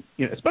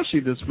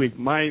especially this week,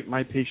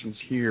 my patients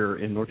here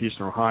in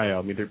northeastern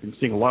Ohio, they've been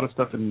seeing a lot of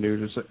stuff in the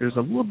news. There's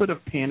a little bit of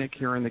panic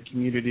here in the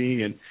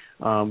community, and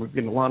we're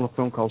getting a lot of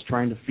phone calls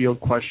trying to field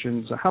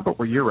questions. How about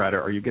where you're at?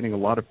 Are you getting a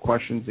lot of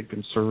questions and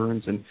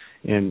concerns and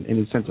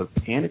any sense of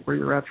panic where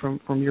you're at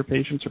from your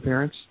patients or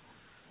parents?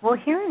 Well,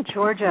 here in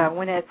Georgia,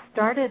 when we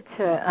started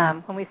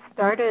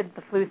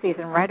the flu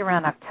season right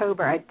around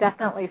October, I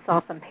definitely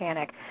saw some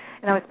panic,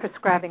 and I was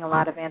prescribing a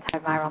lot of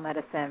antiviral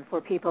medicine for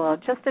people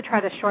just to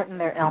try to shorten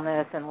their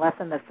illness and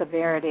lessen the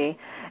severity,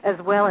 as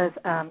well as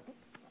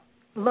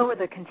lower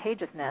the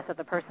contagiousness of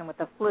the person with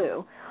the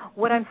flu.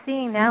 What I'm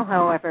seeing now,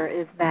 however,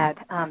 is that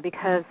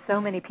because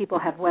so many people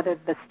have weathered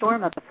the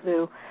storm of the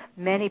flu,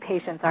 many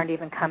patients aren't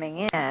even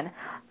coming in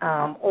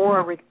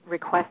or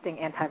requesting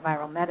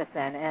antiviral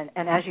medicine.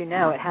 And as you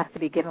know, it has to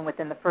be given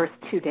within the first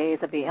 2 days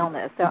of the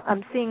illness. So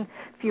I'm seeing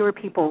fewer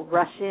people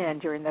rush in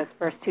during those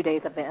first 2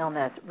 days of the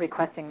illness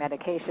requesting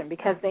medication,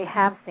 because they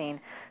have seen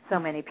so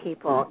many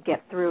people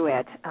get through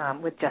it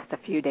with just a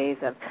few days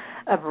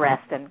of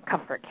rest and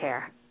comfort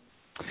care.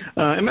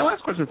 And my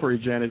last question for you,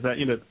 Jen, is that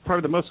part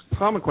of the most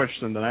common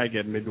question that I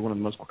get, maybe one of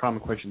the most common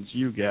questions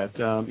you get,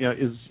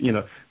 is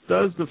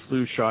does the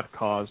flu shot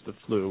cause the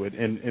flu?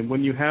 And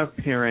when you have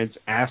parents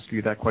ask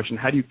you that question,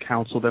 how do you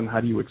counsel them?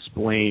 How do you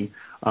explain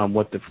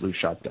what the flu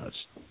shot does?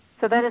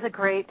 So that is a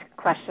great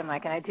question,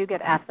 Mike, and I do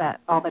get asked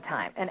that all the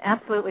time. And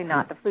absolutely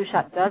not. The flu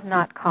shot does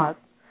not cause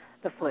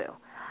the flu.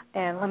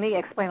 And let me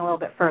explain a little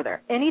bit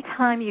further.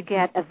 Anytime you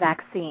get a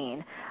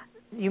vaccine,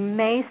 you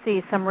may see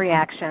some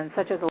reactions,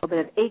 such as a little bit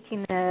of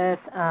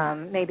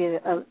achiness, maybe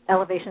an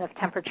elevation of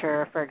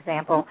temperature, for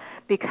example,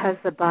 because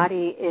the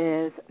body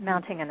is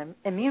mounting an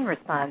immune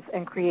response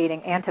and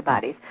creating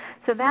antibodies.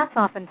 So that's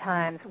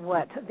oftentimes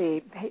what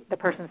the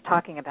person's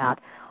talking about.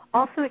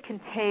 Also, it can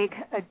take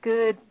a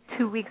good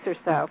 2 weeks or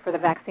so for the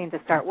vaccine to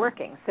start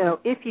working. So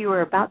if you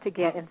were about to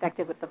get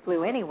infected with the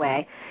flu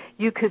anyway,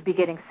 you could be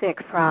getting sick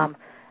from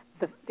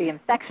the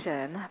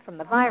infection from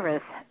the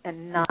virus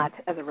and not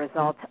as a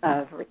result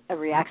of a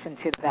reaction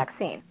to the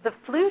vaccine. The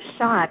flu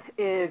shot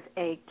is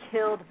a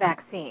killed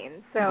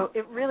vaccine, so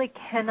it really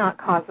cannot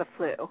cause the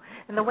flu.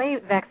 And the way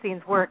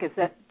vaccines work is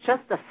that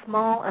just a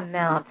small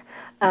amount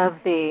of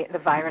the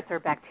virus or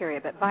bacteria,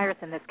 but virus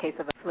in this case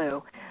of the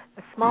flu,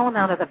 a small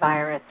amount of the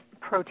virus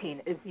protein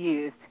is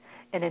used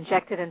and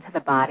injected into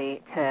the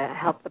body to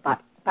help the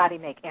body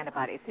make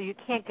antibodies. So you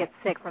can't get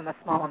sick from the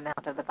small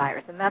amount of the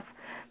virus, and that's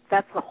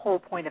the whole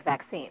point of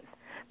vaccines.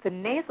 The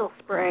nasal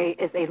spray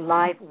is a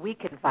live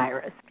weakened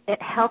virus.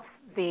 It helps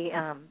the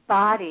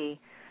body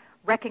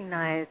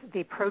recognize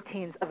the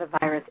proteins of the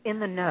virus in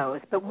the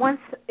nose, but once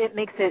it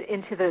makes it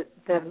into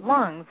the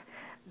lungs,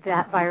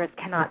 that virus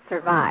cannot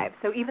survive.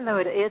 So even though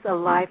it is a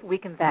live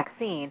weakened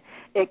vaccine,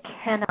 it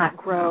cannot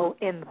grow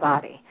in the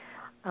body.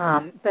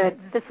 But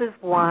this is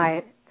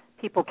why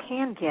people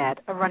can get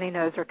a runny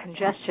nose or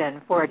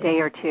congestion for a day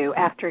or two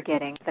after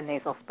getting the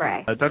nasal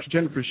spray. Dr.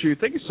 Jennifer Hsu,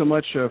 thank you so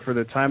much for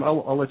the time.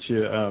 I'll let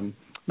you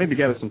maybe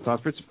gather some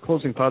thoughts. For some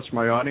closing thoughts from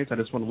my audience, I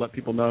just want to let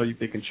people know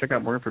they can check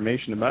out more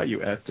information about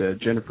you at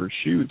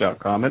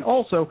jenniferhsu.com, and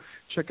also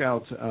check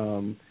out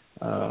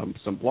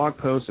some blog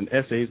posts and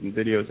essays and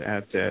videos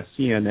at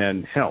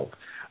CNN Health.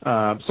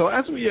 So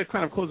as we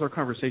kind of close our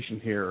conversation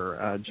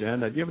here, Jen,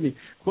 do you have any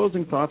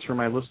closing thoughts for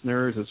my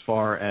listeners as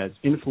far as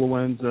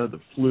influenza, the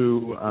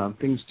flu,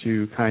 things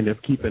to kind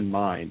of keep in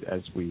mind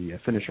as we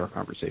finish our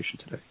conversation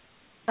today?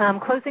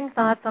 Closing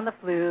thoughts on the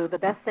flu, the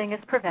best thing is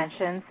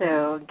prevention,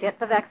 so get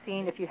the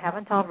vaccine if you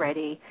haven't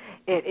already.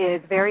 It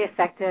is very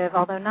effective,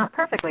 although not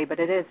perfectly, but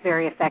it is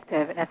very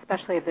effective, and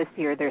especially this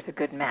year there's a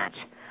good match.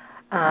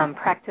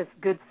 Practice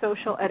good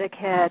social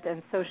etiquette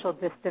and social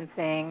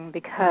distancing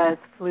because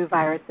flu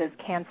viruses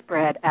can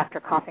spread after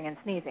coughing and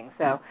sneezing,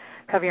 so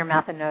cover your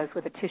mouth and nose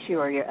with a tissue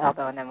or your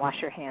elbow and then wash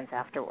your hands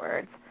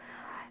afterwards.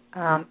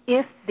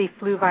 If the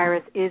flu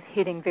virus is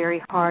hitting very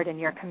hard in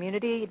your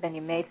community, then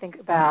you may think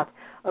about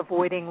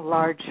avoiding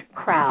large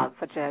crowds,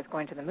 such as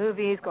going to the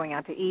movies, going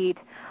out to eat,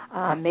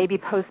 maybe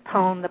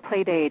postpone the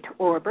play date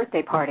or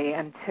birthday party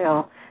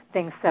until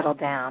things settle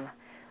down.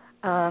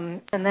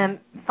 And then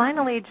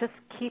finally, just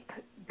keep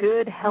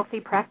good, healthy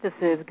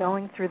practices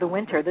going through the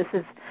winter. This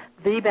is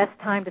the best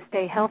time to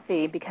stay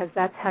healthy because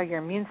that's how your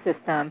immune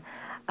system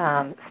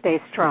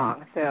stays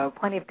strong. So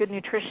plenty of good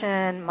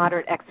nutrition,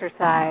 moderate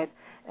exercise,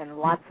 and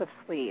lots of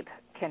sleep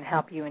can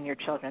help you and your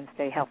children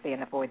stay healthy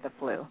and avoid the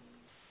flu.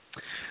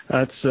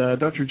 That's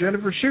Dr.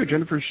 Jennifer Shue,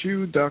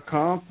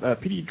 jennifershue.com,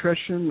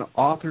 pediatrician,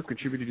 author,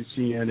 contributor to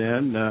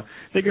CNN.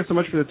 Thank you so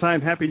much for the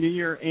time. Happy New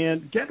Year,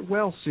 and get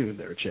well soon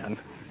there, Jen.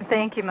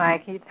 Thank you,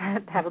 Mike. You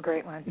have a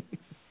great one.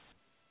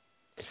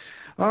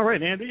 All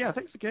right, Andy. Yeah,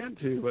 thanks again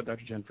to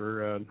Dr. Jen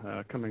for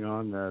coming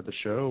on the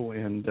show,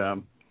 and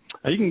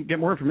you can get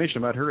more information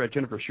about her at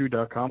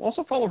jennifershue.com.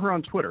 Also follow her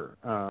on Twitter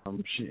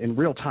in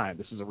real time.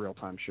 This is a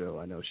real-time show.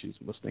 I know she's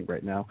listening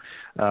right now.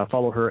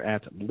 Follow her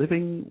at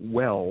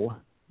livingwelldoc.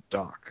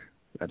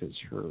 That is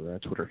her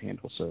Twitter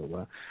handle.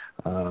 So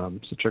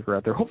check her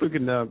out there. Hopefully we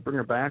can bring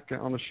her back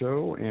on the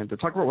show and to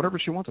talk about whatever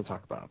she wants to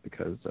talk about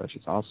because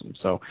she's awesome.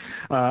 So,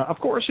 of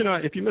course,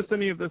 if you missed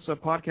any of this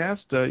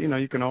podcast,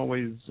 you can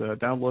always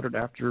download it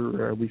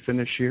after we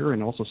finish here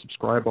and also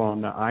subscribe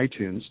on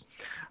iTunes.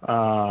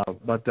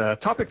 But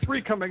topic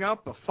 3 coming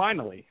up,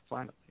 finally.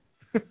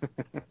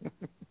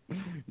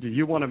 Do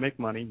you want to make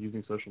money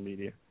using social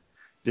media?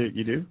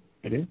 You do?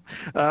 I do?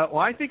 Well,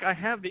 I think I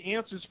have the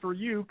answers for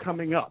you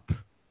coming up.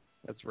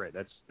 That's right.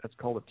 That's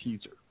called a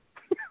teaser.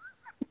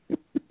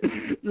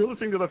 You're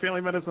listening to the Family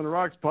Medicine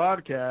Rocks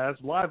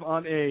podcast live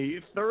on a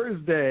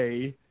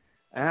Thursday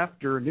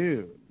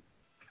afternoon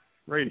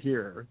right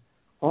here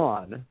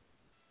on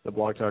the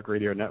Blog Talk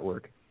Radio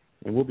Network.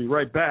 And we'll be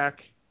right back.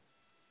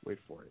 Wait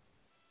for it.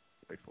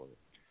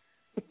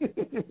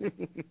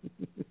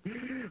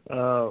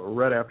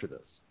 Right after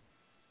this.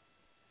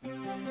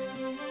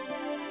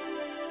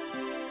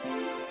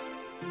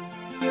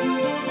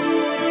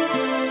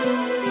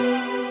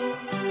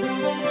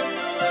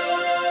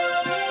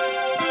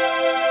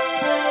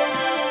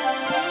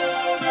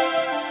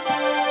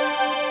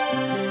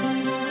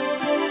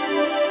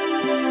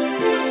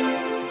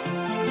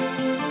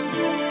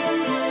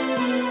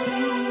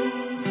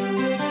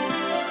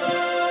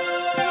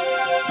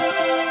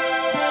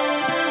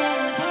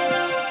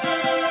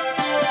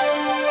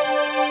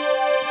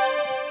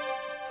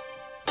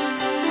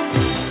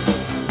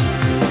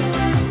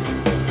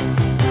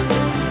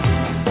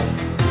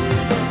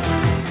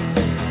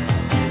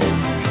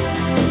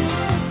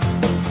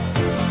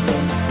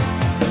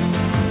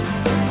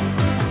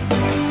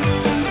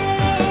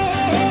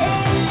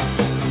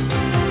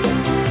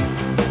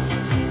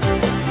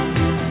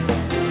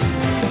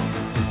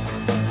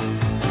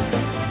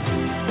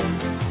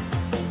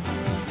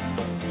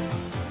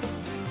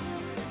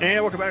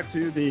 And welcome back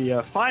to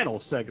the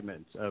final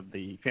segment of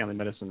the Family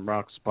Medicine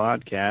Rocks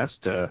podcast.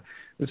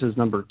 This is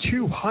number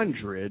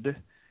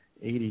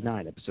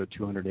 289, episode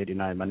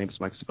 289. My name is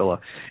Mike Sevilla,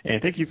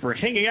 and thank you for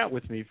hanging out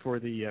with me for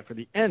the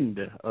end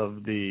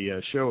of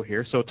the show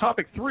here. So,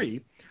 topic 3,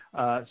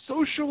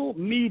 social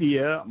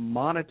media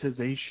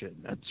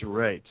monetization. That's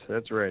right.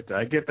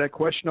 I get that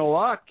question a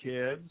lot,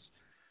 kids.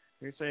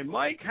 You say,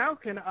 Mike, how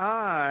can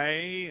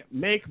I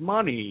make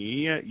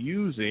money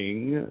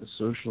using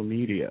social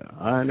media?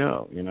 I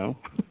know,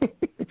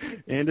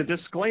 And a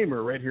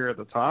disclaimer right here at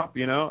the top,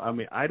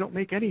 I don't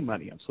make any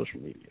money on social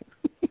media.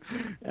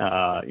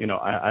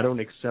 I don't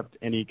accept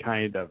any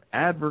kind of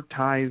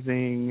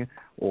advertising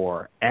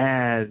or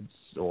ads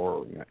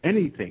or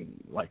anything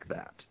like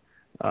that.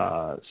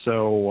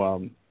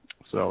 So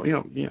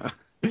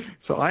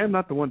I am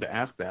not the one to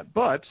ask that,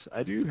 but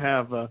I do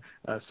have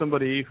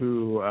somebody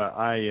who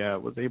I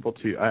was able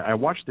to. I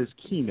watched this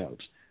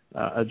keynote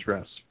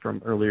address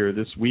from earlier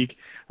this week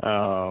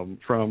from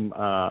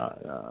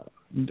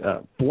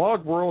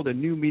Blog World and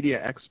New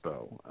Media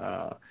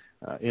Expo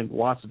in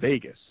Las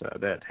Vegas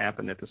that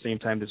happened at the same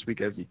time this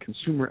week as the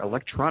Consumer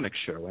Electronics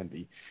Show, and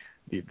the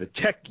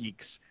tech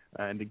geeks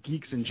and the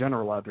geeks in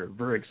general out there are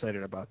very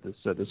excited about this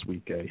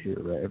week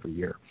here every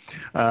year.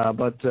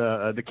 But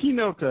the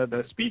keynote,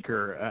 the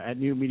speaker at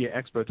New Media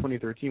Expo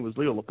 2013 was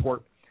Leo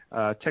Laporte,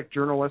 tech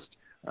journalist,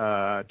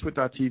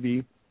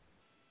 Twit.tv,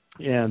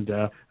 And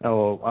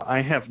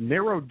I have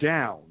narrowed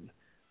down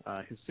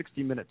his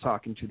 60-minute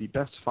talk into the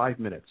best 5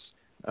 minutes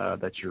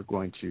that you're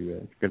going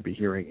to be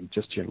hearing in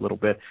just a little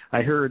bit.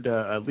 I heard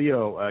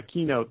Leo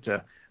keynote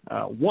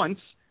once,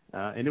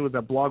 and it was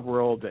at Blog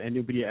World and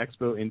New Media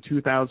Expo in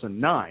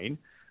 2009.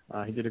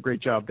 He did a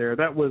great job there.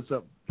 That was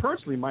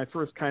personally my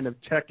first kind of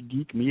tech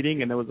geek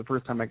meeting, and that was the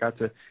first time I got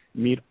to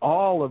meet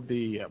all of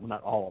the, well,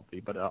 not all of the,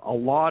 but a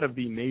lot of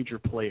the major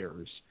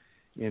players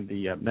in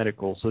the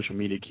medical social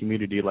media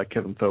community, like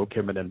Kevin Tho,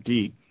 Kevin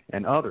MD,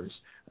 and others.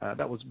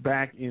 That was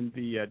back in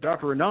the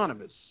Dr.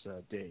 Anonymous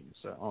days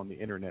on the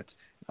Internet,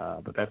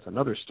 but that's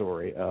another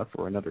story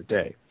for another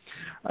day.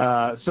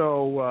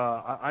 So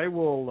I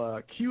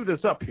will cue this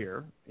up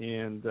here,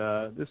 and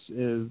this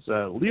is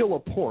Leo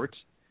Laporte,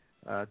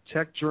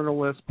 tech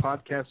journalist,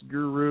 podcast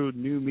guru,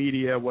 new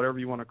media, whatever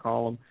you want to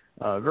call him,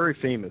 very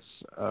famous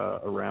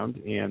around,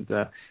 and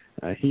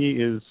he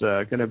is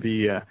going to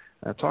be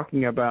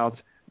talking about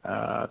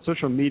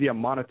social media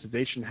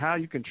monetization, how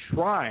you can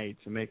try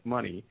to make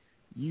money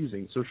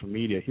using social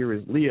media. Here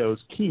is Leo's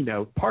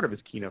keynote, part of his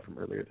keynote from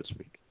earlier this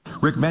week.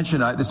 Rick mentioned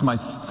this is my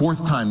fourth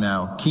time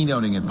now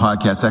keynoting at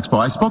Podcast Expo.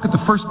 I spoke at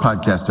the first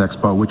Podcast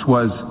Expo, which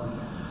was,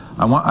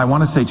 I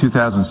want to say 2006.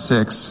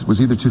 It was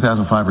either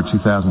 2005 or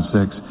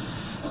 2006.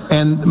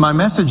 And my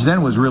message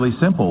then was really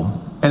simple,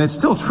 and it's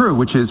still true,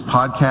 which is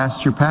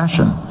podcast your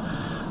passion.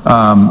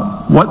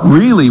 What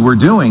really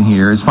we're doing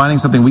here is finding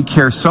something we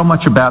care so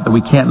much about that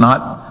we can't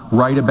not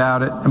write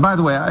about it. And by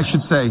the way, I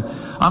should say,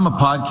 I'm a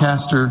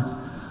podcaster,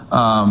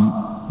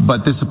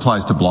 but this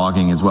applies to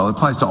blogging as well. It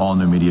applies to all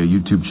new media,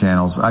 YouTube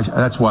channels.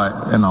 That's why,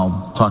 and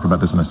I'll talk about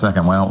this in a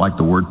second, why I don't like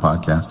the word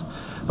podcast.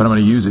 But I'm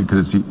going to use it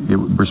because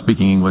we're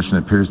speaking English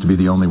and it appears to be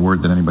the only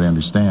word that anybody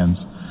understands.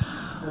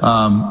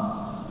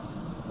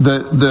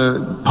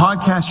 The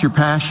podcast your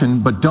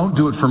passion, but don't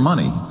do it for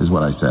money, is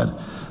what I said.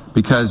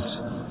 Because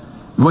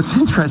what's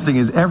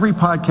interesting is every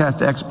Podcast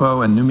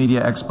Expo and New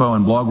Media Expo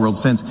and Blog World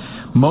since,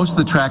 most of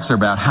the tracks are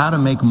about how to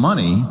make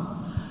money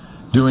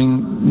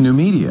doing new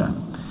media.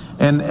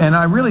 And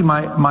I really,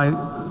 my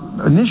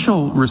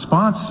initial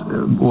response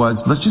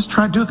was, let's just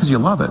try to do it because you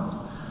love it.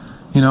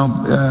 You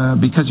know,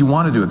 because you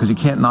want to do it, because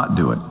you can't not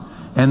do it.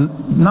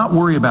 And not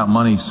worry about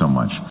money so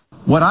much.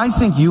 What I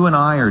think you and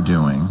I are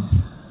doing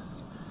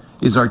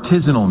is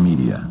artisanal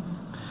media.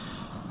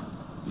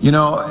 You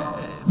know,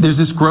 there's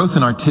this growth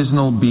in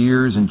artisanal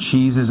beers and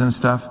cheeses and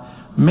stuff.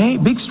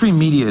 Big Stream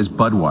Media is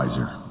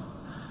Budweiser.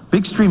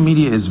 Big Stream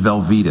Media is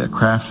Velveeta,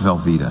 Kraft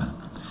Velveeta.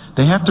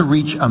 They have to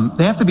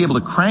they have to be able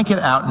to crank it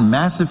out in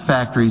massive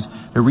factories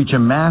to reach a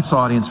mass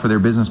audience for their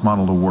business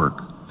model to work.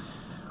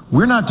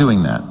 We're not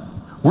doing that.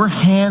 We're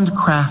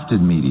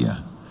handcrafted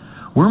media.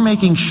 We're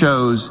making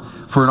shows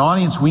for an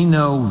audience we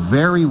know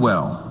very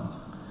well.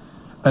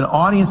 An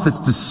audience that's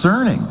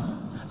discerning,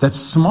 that's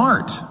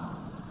smart,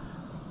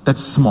 that's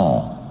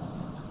small.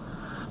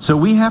 So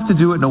we have to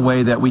do it in a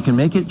way that we can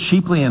make it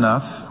cheaply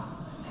enough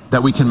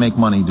that we can make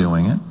money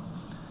doing it.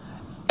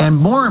 And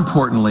more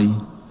importantly,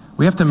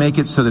 we have to make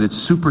it so that it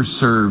super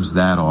serves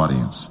that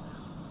audience.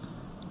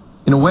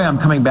 In a way, I'm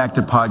coming back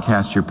to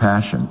podcast your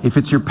passion. If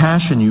it's your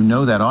passion, you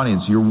know that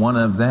audience, you're one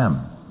of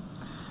them.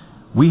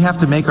 We have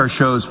to make our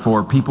shows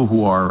for people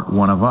who are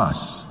one of us.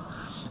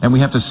 And we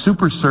have to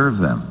super serve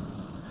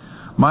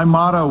them. My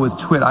motto with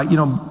Twit,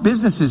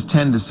 businesses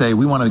tend to say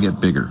we want to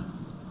get bigger.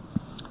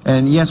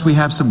 And yes, we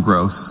have some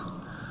growth.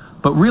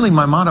 But really,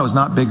 my motto is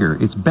not bigger.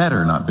 It's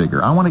better, not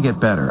bigger. I want to get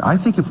better.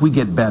 I think if we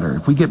get better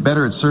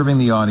at serving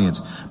the audience,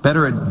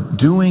 better at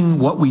doing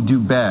what we do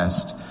best,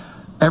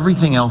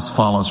 everything else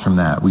follows from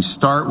that. We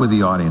start with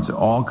the audience. It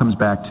all comes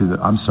back to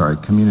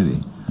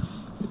community.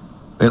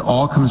 It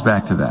all comes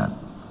back to that.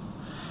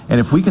 And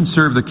if we can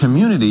serve the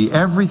community,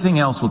 everything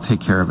else will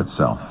take care of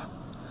itself.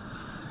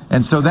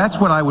 And so that's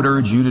what I would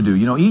urge you to do.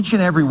 You know, each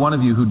and every one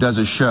of you who does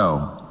a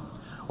show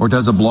or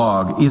does a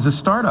blog is a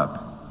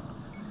startup.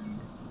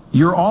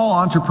 You're all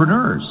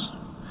entrepreneurs,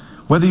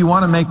 whether you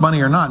want to make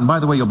money or not. And by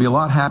the way, you'll be a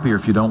lot happier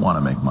if you don't want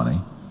to make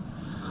money.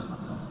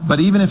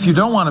 But even if you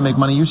don't want to make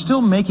money, you're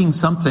still making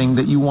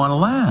something that you want to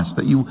last,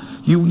 that you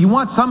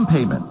want some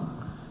payment.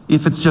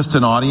 If it's just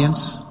an audience,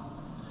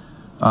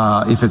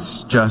 if it's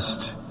just,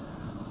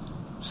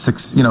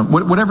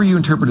 whatever you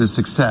interpret as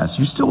success,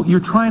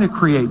 you're trying to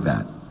create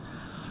that.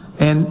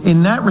 And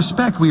in that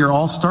respect, we are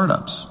all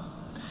startups.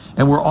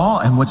 And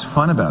what's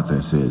fun about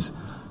this is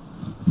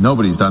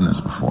nobody's done this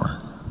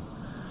before.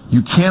 You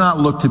cannot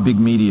look to big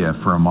media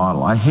for a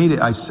model. I hate it.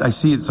 I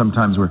see it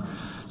sometimes where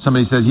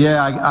somebody says,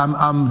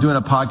 I'm doing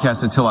a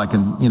podcast until I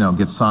can,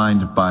 get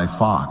signed by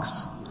Fox.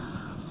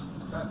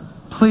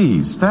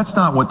 Please, that's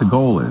not what the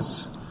goal is.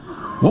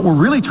 What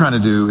we're really trying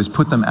to do is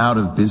put them out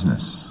of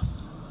business.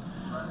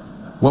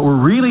 What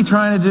we're really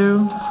trying to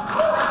do,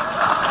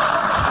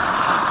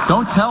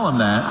 don't tell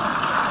them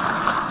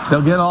that.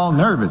 They'll get all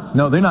nervous.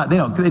 No, they're not. They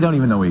don't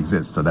even know we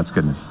exist, so that's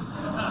goodness.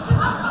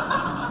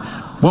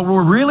 What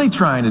we're really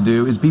trying to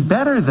do is be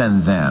better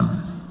than them.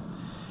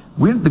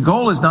 The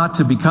goal is not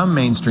to become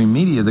mainstream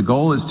media. The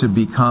goal is to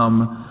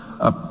become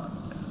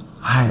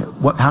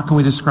how can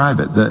we describe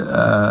it?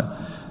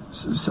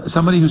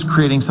 Somebody who's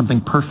creating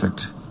something perfect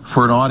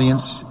for an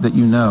audience that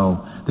you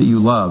know, that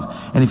you love.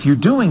 And if you're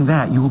doing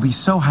that, you will be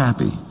so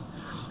happy.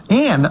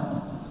 And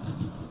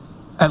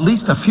at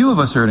least a few of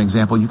us are an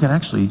example. You can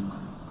actually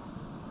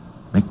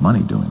make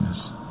money doing this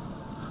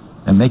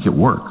and make it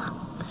work.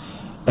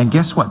 And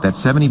guess what? That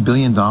 $70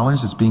 billion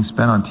that's being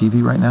spent on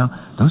TV right now,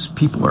 those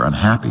people are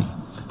unhappy.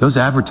 Those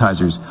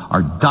advertisers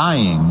are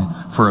dying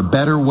for a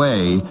better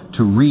way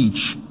to reach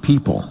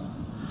people.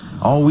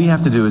 All we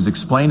have to do is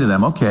explain to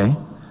them, okay,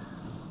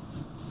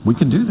 we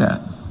can do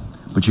that.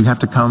 But you have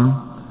to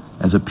come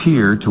as a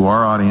peer to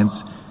our audience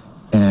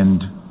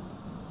and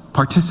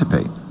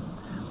participate.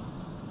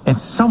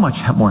 It's so much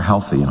more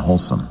healthy and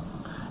wholesome.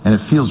 And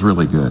it feels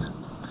really good.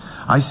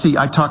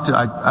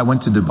 I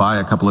went to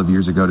Dubai a couple of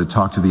years ago to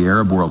talk to the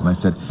Arab world, and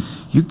I said,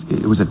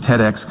 it was a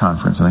TEDx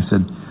conference, and I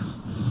said,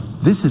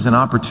 this is an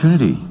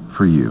opportunity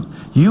for you.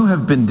 You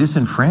have been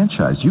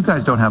disenfranchised. You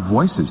guys don't have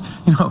voices.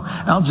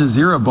 Al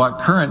Jazeera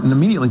bought Current, and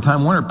immediately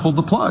Time Warner pulled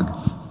the plug.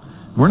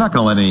 We're not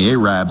going to let any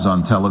Arabs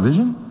on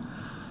television.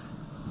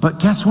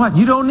 But guess what?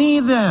 You don't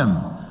need them.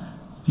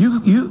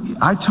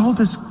 I told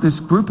this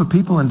group of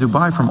people in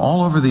Dubai from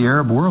all over the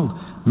Arab world,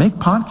 make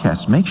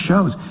podcasts, make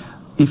shows.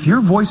 If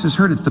your voice is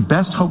heard, it's the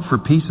best hope for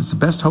peace. It's the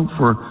best hope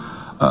for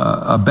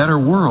a better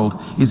world,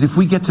 is if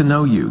we get to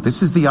know you. This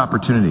is the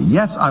opportunity.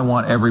 Yes, I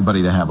want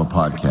everybody to have a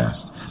podcast.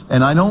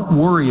 And I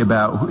don't worry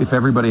about if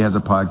everybody has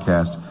a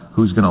podcast,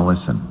 who's going to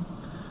listen.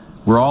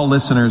 We're all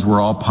listeners. We're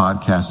all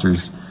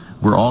podcasters.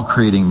 We're all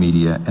creating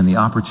media. And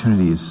the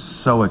opportunity is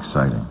so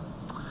exciting.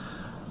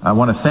 I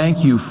want to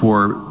thank you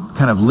for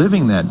kind of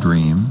living that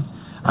dream.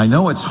 I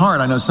know it's hard.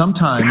 I know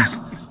sometimes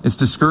it's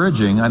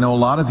discouraging. I know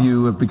a lot of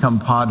you have become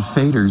pod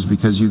faders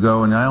because you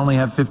go, and I only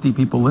have 50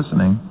 people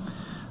listening.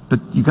 But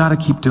you got to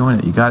keep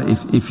doing it.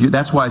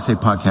 That's why I say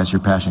podcast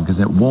your passion,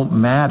 because it won't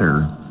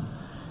matter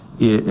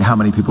how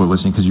many people are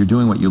listening, because you're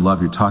doing what you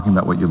love. You're talking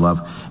about what you love.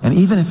 And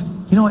even if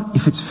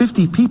it's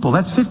 50 people,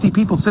 that's 50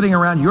 people sitting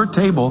around your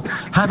table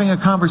having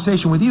a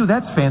conversation with you.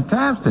 That's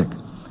fantastic.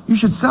 You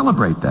should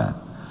celebrate that.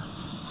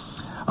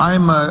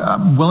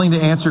 I'm willing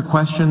to answer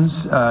questions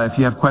if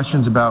you have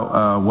questions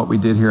about what we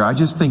did here. I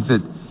just think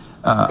that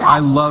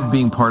I love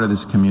being part of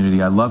this community.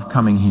 I love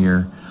coming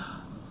here.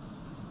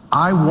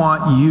 I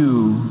want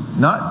you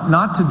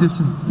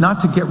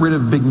not to get rid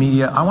of big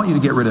media. I want you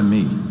to get rid of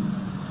me.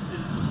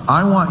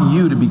 I want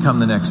you to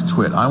become the next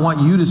Twit. I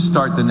want you to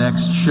start the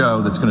next show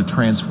that's going to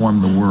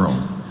transform the world.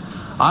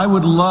 I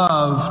would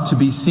love to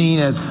be seen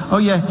as, oh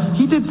yeah,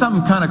 he did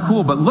something kind of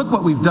cool, but look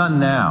what we've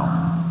done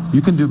now.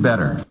 You can do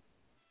better.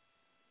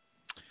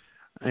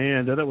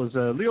 And that was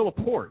Leo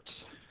Laporte,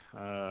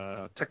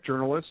 tech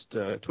journalist,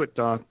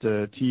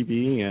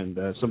 Twit.tv, and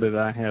somebody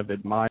that I have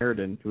admired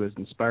and who has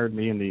inspired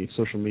me in the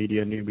social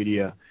media, new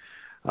media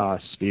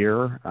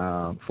sphere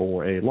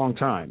for a long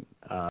time.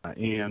 That's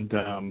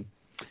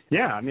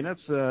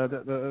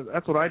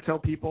what I tell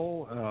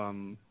people.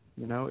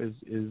 Is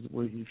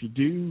if you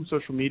do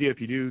social media, if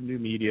you do new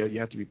media,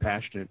 you have to be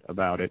passionate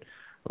about it,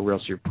 or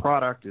else your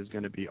product is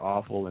going to be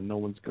awful and no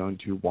one's going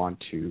to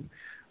want to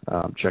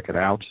check it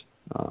out.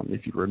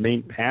 If you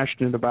remain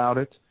passionate about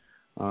it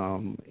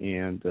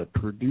and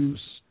produce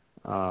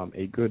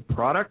a good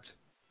product,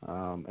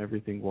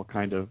 everything will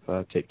kind of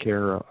take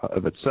care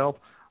of itself.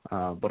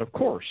 But of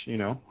course,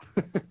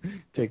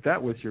 take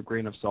that with your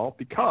grain of salt,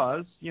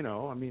 because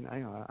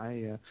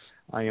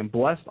I am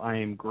blessed, I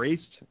am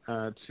graced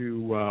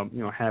to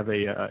have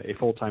a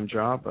full-time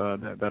job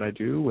that I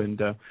do, and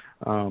the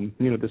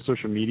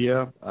social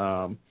media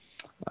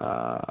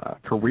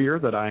career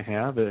that I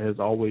have, it has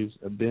always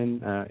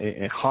been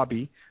a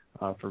hobby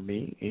for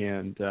me,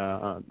 and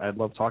I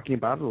love talking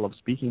about it. I love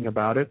speaking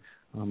about it.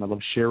 I love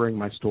sharing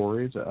my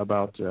stories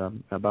about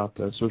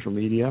social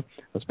media,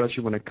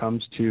 especially when it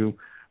comes to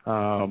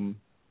how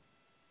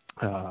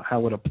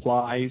it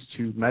applies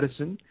to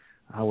medicine,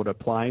 how it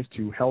applies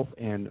to health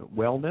and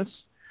wellness.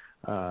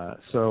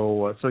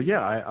 So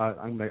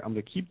I'm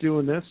gonna keep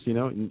doing this,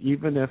 and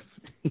even if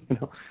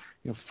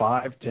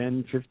 5,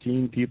 10,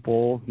 15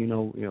 people,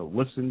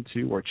 listen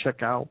to or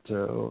check out,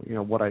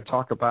 what I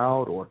talk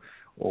about, or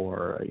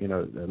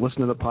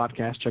listen to the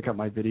podcast, check out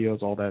my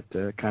videos, all that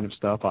kind of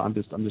stuff. I'm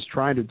just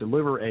trying to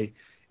deliver a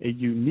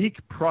unique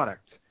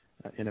product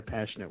in a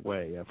passionate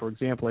way. For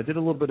example, I did a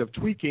little bit of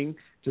tweaking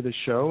to the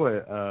show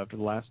for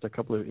the last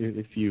couple of.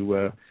 If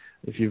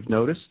you've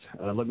noticed,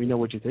 let me know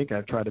what you think.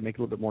 I've tried to make it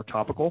a little bit more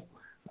topical.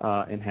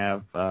 And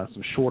have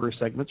some shorter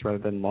segments rather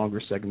than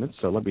longer segments.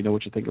 So let me know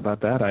what you think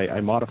about that.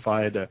 I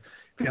modified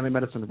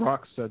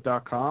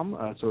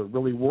FamilyMedicineRocks.com, so it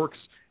really works.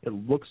 It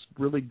looks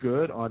really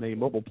good on a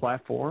mobile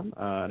platform,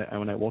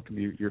 and I welcome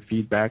your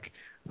feedback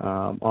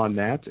on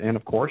that. And,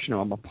 of course,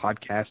 I'm a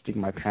podcasting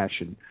my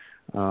passion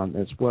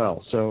as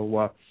well.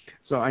 So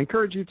I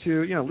encourage you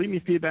to, leave me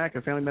feedback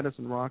at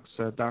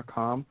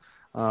FamilyMedicineRocks.com.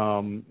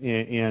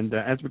 And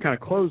as we kind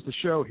of close the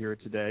show here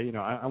today,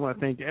 I want to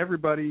thank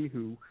everybody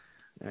who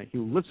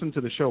listened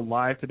to the show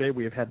live today.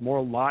 We have had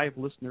more live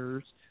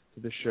listeners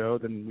to the show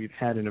than we've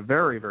had in a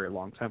very, very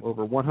long time.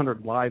 Over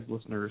 100 live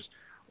listeners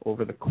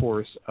over the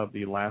course of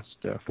the last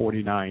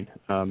 49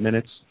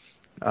 minutes.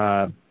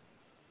 And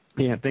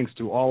thanks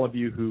to all of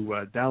you who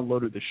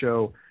downloaded the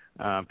show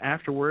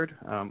afterward.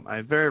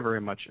 I very,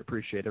 very much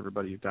appreciate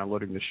everybody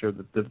downloading the show.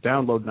 The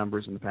download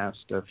numbers in the past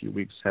few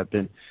weeks have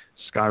been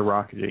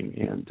skyrocketing,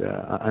 and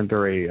I'm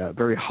very,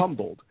 very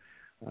humbled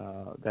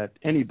that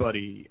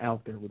anybody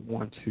out there would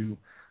want to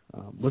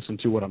listen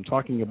to what I'm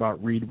talking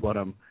about, read what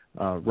I'm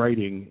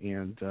writing,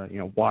 and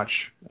watch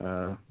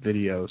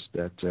videos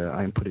that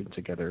I'm putting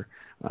together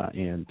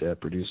and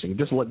producing.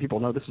 Just to let people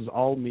know, this is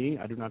all me.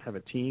 I do not have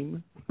a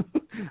team.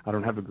 I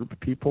don't have a group of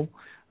people.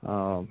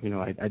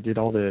 I did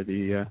all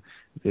the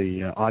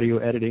audio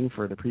editing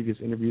for the previous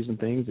interviews and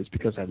things. It's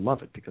because I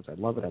love it. I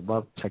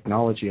love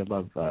technology. I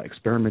love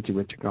experimenting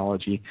with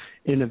technology,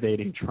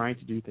 innovating, trying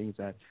to do things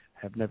that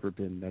have never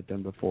been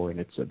done before, and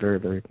it's very,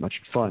 very much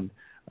fun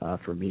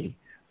for me.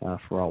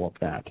 For all of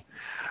that.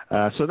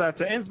 So that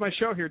ends my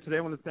show here today.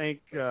 I want to thank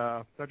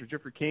Dr.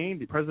 Jeffrey Kane,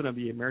 the president of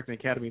the American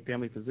Academy of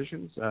Family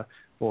Physicians,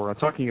 for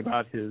talking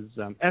about his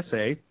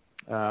essay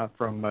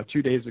from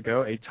 2 days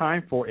ago, A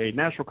Time for a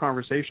National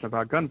Conversation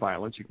About Gun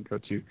Violence. You can go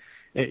to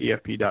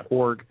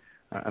AAFP.org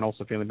and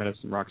also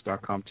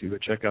FamilyMedicineRocks.com to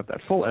check out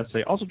that full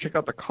essay. Also check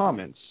out the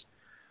comments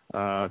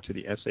to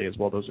the essay as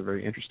well. Those are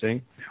very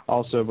interesting.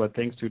 Also,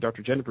 thanks to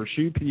Dr. Jennifer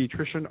Hsu,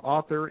 pediatrician,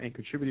 author, and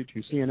contributor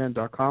to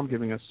CNN.com,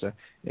 giving us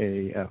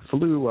a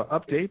flu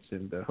updates,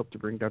 and hope to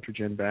bring Dr.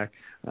 Jen back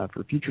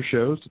for future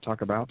shows to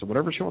talk about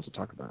whatever she wants to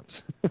talk about.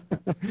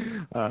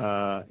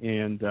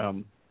 And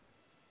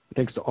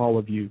thanks to all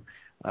of you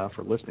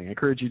for listening. I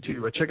encourage you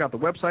to check out the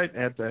website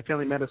at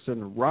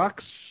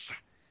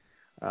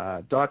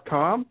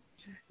FamilyMedicineRocks.com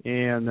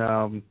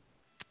and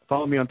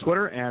follow me on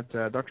Twitter at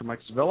Dr.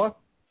 Mike Sevilla.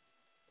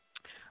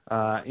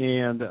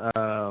 And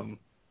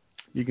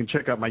you can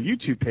check out my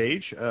YouTube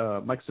page,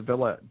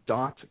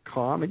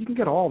 MikeSevilla.com, and you can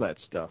get all that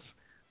stuff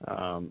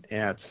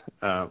at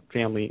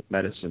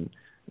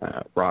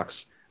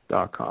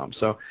FamilyMedicineRocks.com.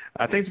 So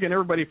thanks again,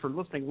 everybody, for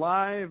listening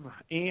live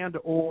and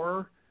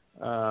or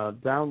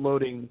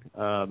downloading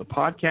the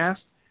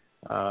podcast.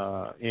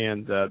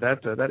 And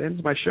that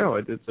ends my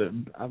show.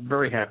 I'm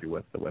very happy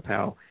with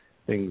how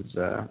things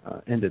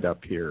ended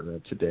up here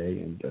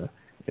today, and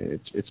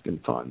it's been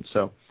fun.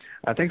 So.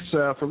 Thanks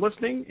for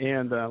listening,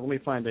 and let me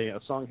find a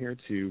song here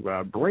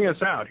to bring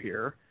us out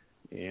here.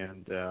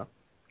 And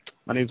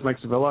my name is Mike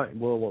Sevilla,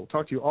 and we'll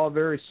talk to you all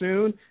very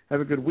soon.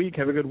 Have a good week,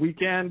 have a good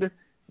weekend,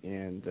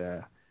 and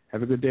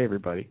have a good day,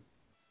 everybody.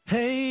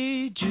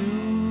 Hey, Jude,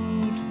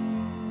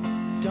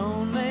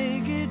 don't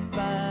make it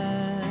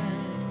bad.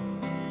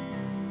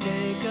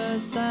 Take a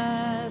side.